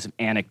series of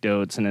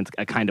anecdotes, and it's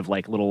a kind of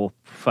like little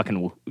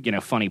fucking,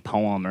 funny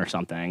poem or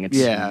something. It's,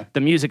 Yeah.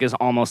 The music is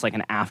almost like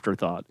an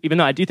afterthought, even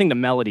though I do think the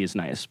melody is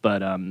nice,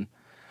 but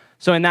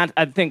So in that,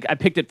 I think I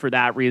picked it for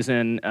that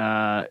reason.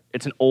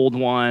 It's an old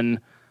one.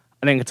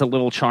 I think it's a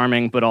little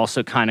charming, but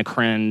also kind of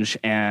cringe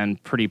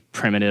and pretty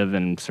primitive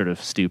and sort of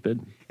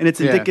stupid. And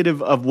it's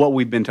indicative of what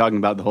we've been talking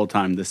about the whole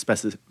time, the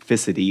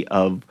specificity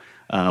of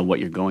what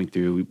you're going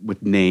through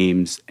with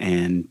names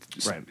and,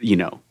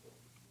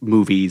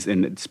 movies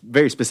and it's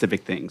very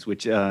specific things,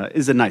 which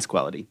is a nice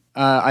quality.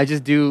 I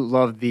just do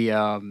love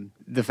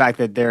the fact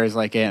that there is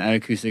like an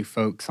acoustic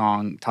folk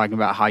song talking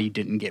about how you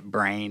didn't get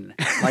brain.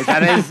 Like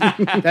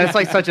that's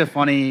like such a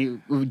funny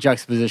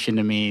juxtaposition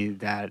to me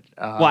that.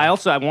 Well,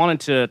 I wanted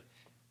to,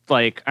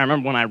 I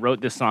remember when I wrote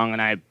this song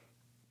and I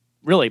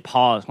really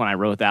paused when I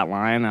wrote that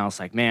line. I was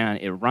like, man,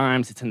 it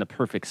rhymes. It's in the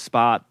perfect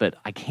spot, but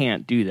I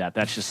can't do that.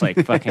 That's just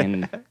like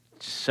fucking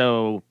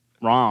so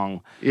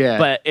wrong. Yeah.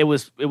 But it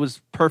was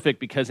perfect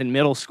because in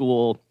middle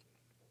school,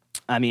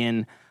 I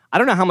mean, I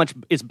don't know how much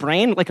is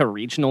brain like a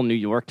regional New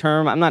York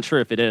term. I'm not sure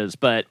if it is,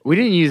 but we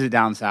didn't use it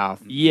down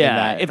south.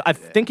 Yeah, I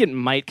think it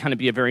might kind of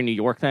be a very New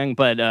York thing,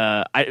 but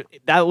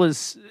that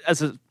was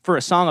for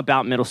a song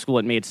about middle school,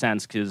 it made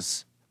sense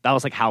because that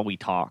was like how we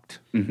talked.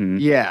 Mm-hmm.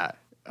 Yeah,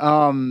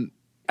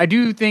 I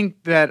do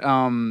think that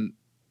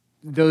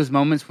those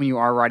moments when you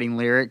are writing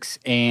lyrics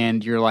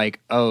and you're like,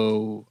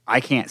 oh, I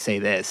can't say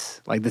this.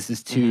 Like, this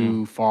is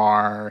too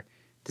far.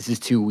 This is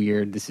too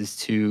weird. This is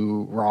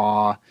too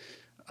raw.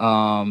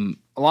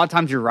 A lot of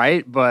times you're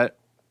right, but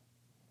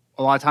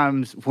a lot of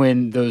times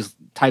when those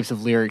types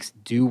of lyrics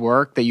do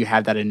work, that you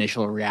have that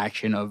initial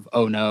reaction of,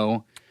 oh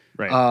no,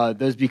 right.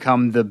 Those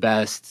become the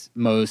best,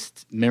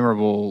 most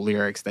memorable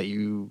lyrics that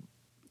you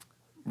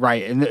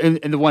write and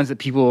the ones that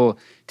people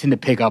tend to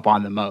pick up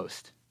on the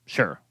most.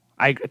 Sure.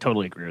 I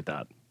totally agree with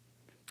that.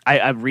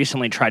 I've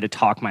recently tried to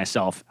talk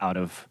myself out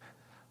of,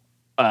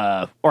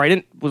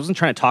 wasn't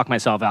trying to talk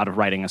myself out of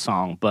writing a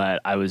song, but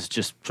I was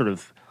just sort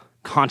of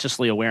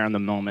consciously aware in the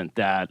moment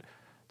that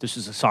this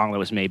is a song that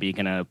was maybe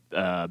going to,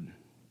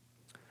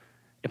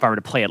 if I were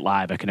to play it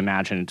live, I could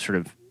imagine sort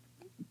of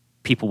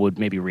people would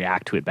maybe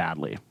react to it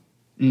badly.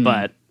 Mm.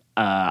 But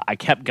I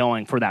kept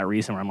going for that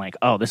reason where I'm like,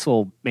 oh, this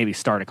will maybe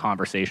start a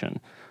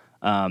conversation.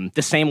 The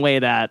same way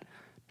that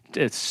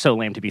it's so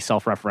lame to be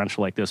self-referential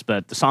like this,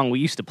 but the song we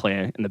used to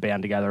play in the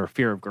band together,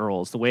 Fear of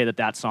Girls, the way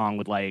that song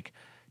would like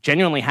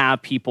genuinely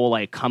have people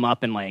like come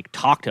up and like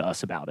talk to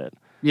us about it.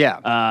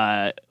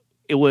 Yeah.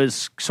 It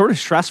was sort of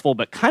stressful,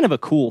 but kind of a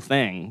cool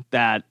thing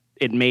that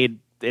it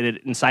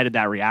incited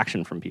that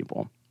reaction from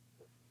people.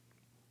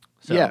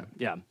 So,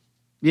 yeah.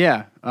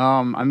 Yeah.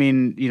 I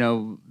mean,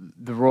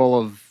 the role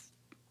of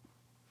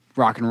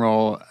rock and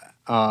roll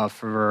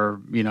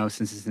for,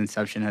 since its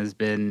inception has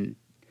been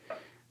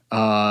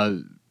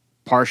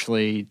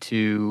partially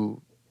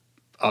to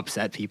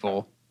upset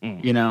people,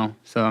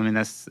 So, I mean,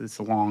 it's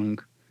a long...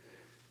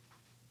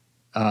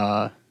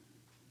 I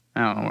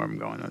don't know where I'm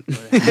going with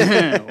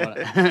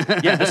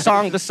it. Yeah, the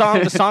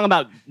song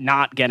about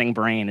not getting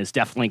brain is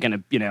definitely going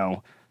to,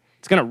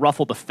 it's going to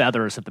ruffle the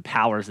feathers of the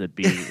powers that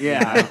be.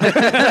 Yeah.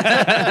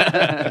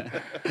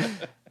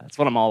 That's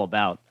what I'm all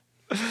about.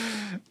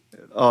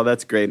 Oh,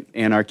 that's great.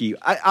 Anarchy.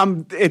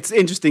 It's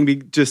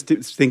interesting just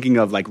thinking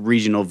of like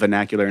regional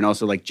vernacular and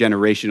also like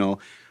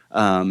generational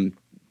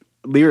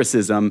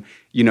lyricism.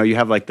 You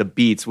have like the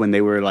Beats when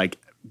they were like,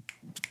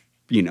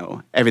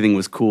 everything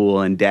was cool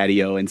and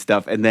daddy-o and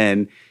stuff. And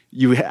then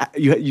you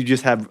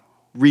just have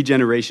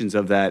regenerations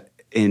of that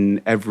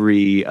in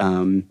every,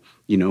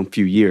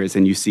 few years.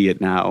 And you see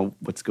it now,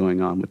 what's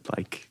going on with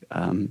like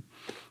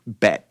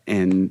Bet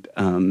and,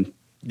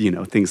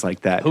 things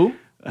like that. Who?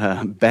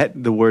 Bet,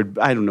 the word,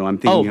 I don't know. I'm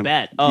thinking of...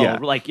 Bet. Oh,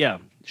 yeah.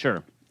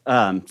 Sure.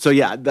 I'm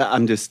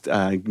just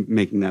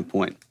making that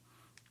point.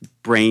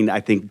 Brain,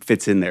 I think,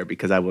 fits in there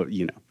because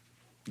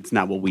it's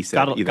not what we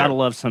said either. Gotta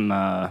love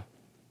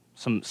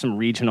some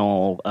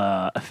regional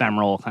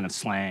ephemeral kind of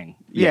slang.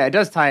 Yeah, it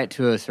does tie it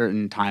to a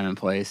certain time and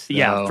place.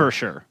 Yeah, for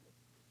sure.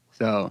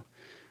 So,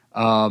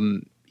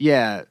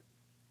 yeah,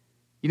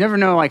 you never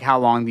know like how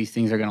long these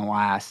things are gonna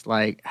last.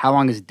 Like, how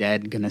long is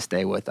Dead gonna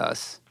stay with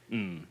us?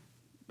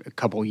 A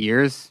couple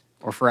years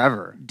or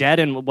forever? Dead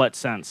in what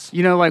sense?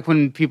 Like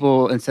when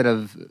people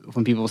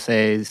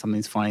say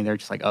something's funny, they're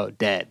just like, "Oh,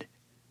 dead."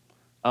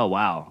 Oh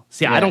wow.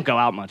 See, Yeah. I don't go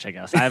out much. I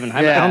guess I don't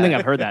think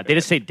I've heard that. They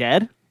just say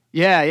dead.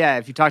 Yeah.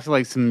 If you talk to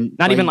like some,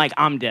 Not even like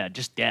I'm dead,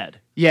 just dead.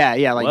 Yeah.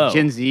 Like Whoa.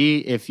 Gen Z,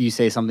 if you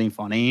say something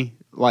funny,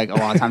 like a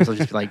lot of times they'll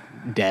just be like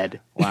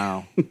dead.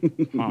 Wow. Huh.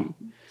 I'm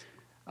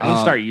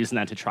gonna start using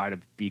that to try to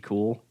be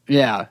cool.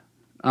 Yeah.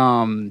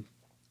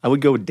 I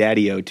would go with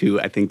Daddy-o too.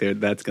 I think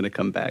that's going to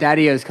come back.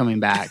 Daddy-o's coming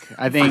back.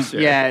 I think. sure.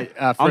 Yeah.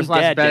 I'm First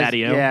Last dead, Best.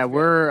 Daddy-o. Yeah,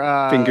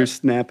 we're Fingers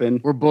snapping.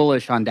 We're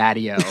bullish on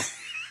Daddy-o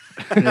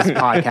in this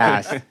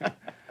podcast.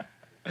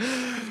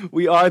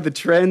 We are the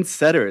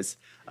trendsetters.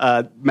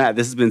 Matt,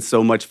 this has been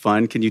so much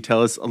fun. Can you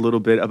tell us a little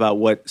bit about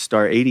what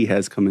Star 80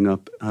 has coming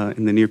up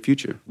in the near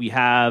future? We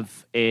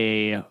have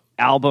a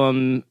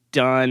album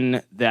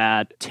done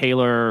that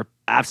Taylor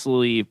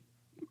absolutely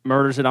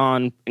murders it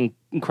on.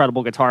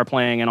 Incredible guitar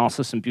playing and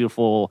also some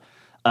beautiful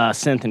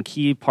synth and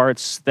key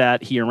parts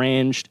that he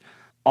arranged.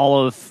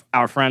 all of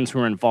our friends who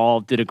were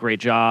involved did a great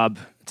job.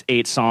 It's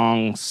 8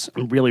 songs.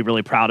 I'm really,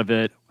 really proud of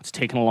it. It's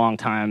taken a long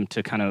time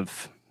to kind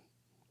of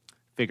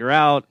figure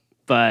out,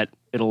 but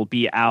it'll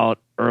be out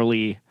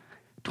early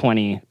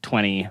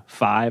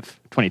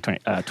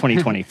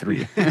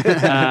 2023.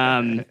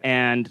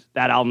 And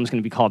that album is going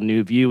to be called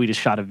New View. We just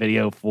shot a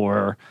video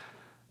for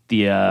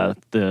the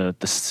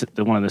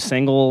one of the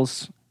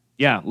singles.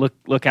 Yeah,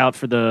 look out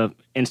for the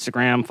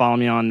Instagram. Follow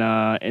me on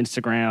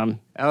Instagram.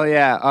 Oh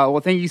yeah. Well,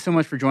 thank you so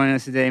much for joining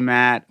us today,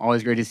 Matt.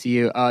 Always great to see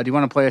you. Do you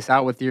want to play us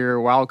out with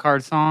your wild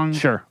card song?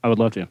 Sure, I would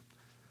love to.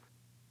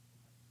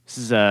 This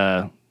is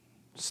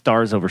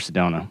Stars Over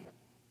Sedona.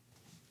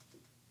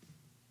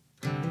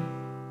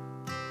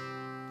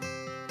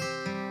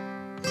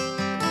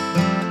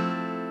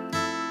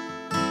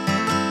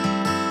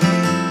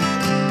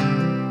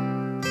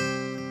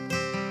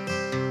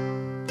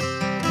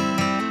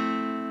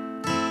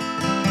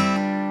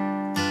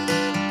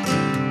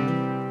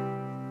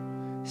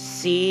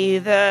 See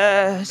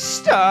the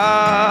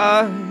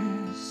stars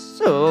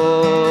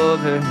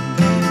over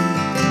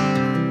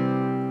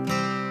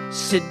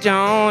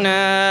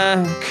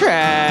Sedona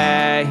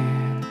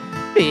crying,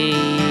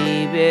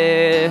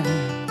 baby,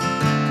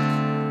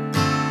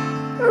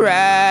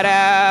 right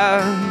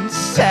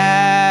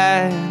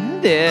outside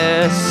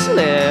this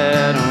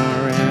little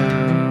room.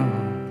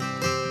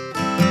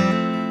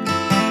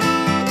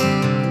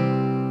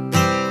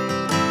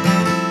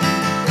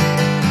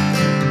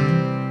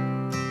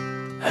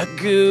 A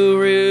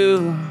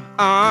guru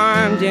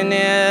armed in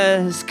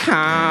his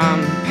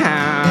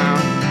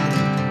compound,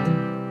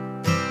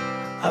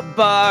 a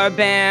bar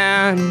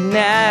band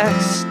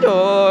next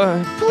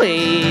door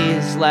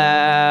plays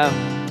loud.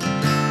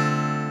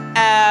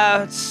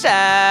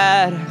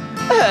 Outside,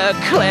 a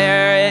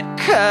claret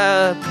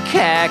cup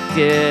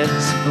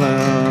cactus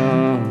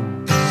blooms.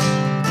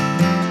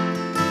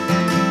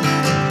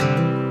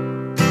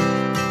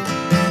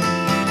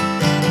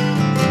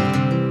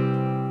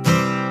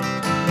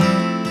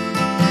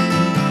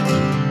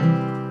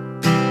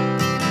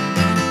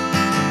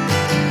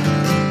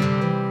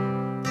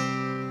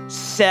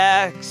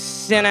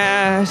 Sex in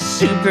a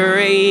Super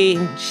 8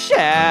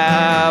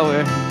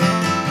 shower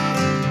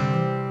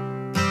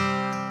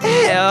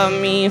help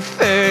me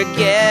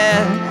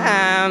forget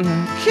I'm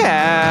a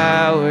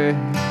coward,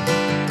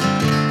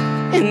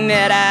 and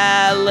that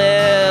I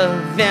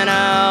live in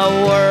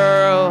a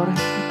world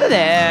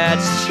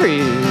that's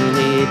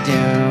truly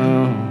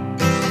doomed.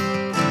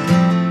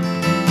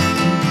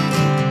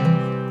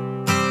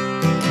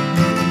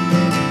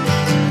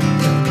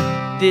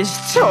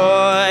 This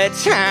toy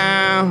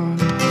town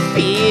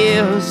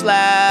feels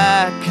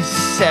like a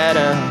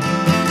setup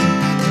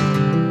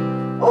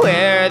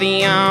where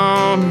the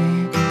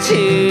only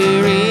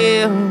two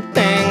real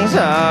things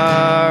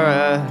are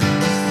us.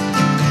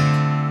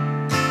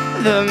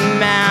 The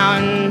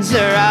mountains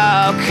are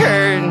all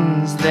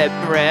curtains that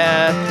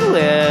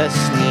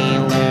breathlessly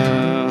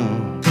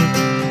loom.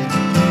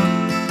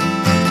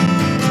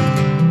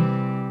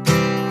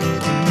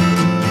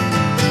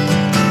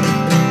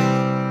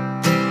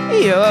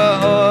 Your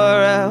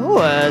aura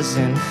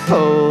wasn't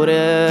photographed.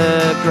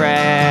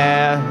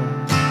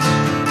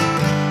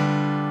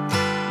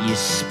 You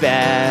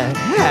spat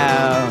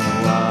out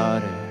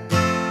water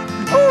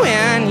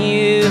when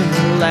you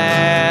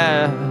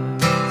laughed.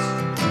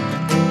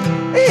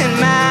 And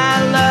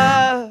my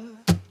love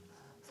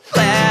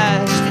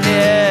flashed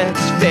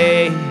its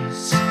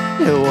face.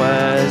 It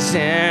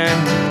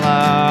wasn't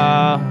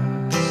lost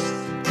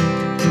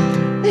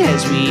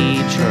as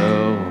we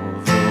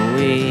drove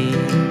away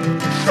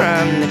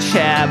from the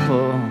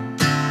chapel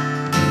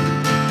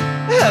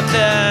of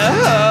the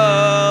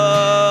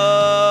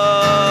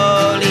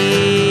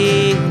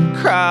Holy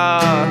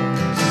Cross,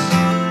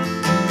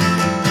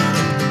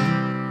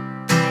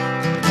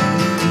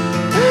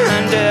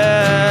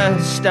 under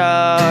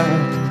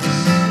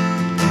stars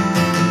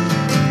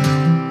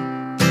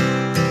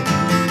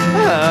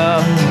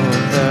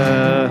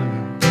over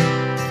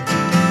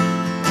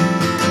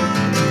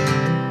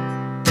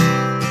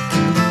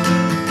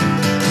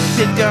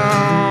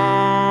Sedona.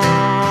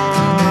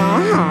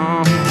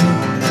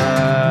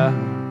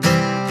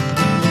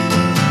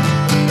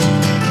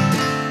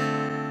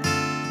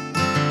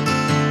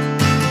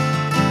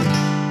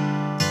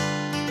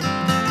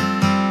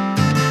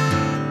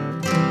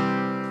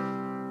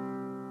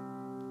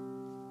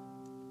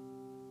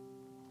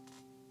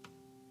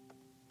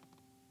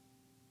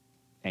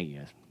 Thank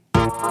you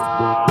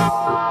guys.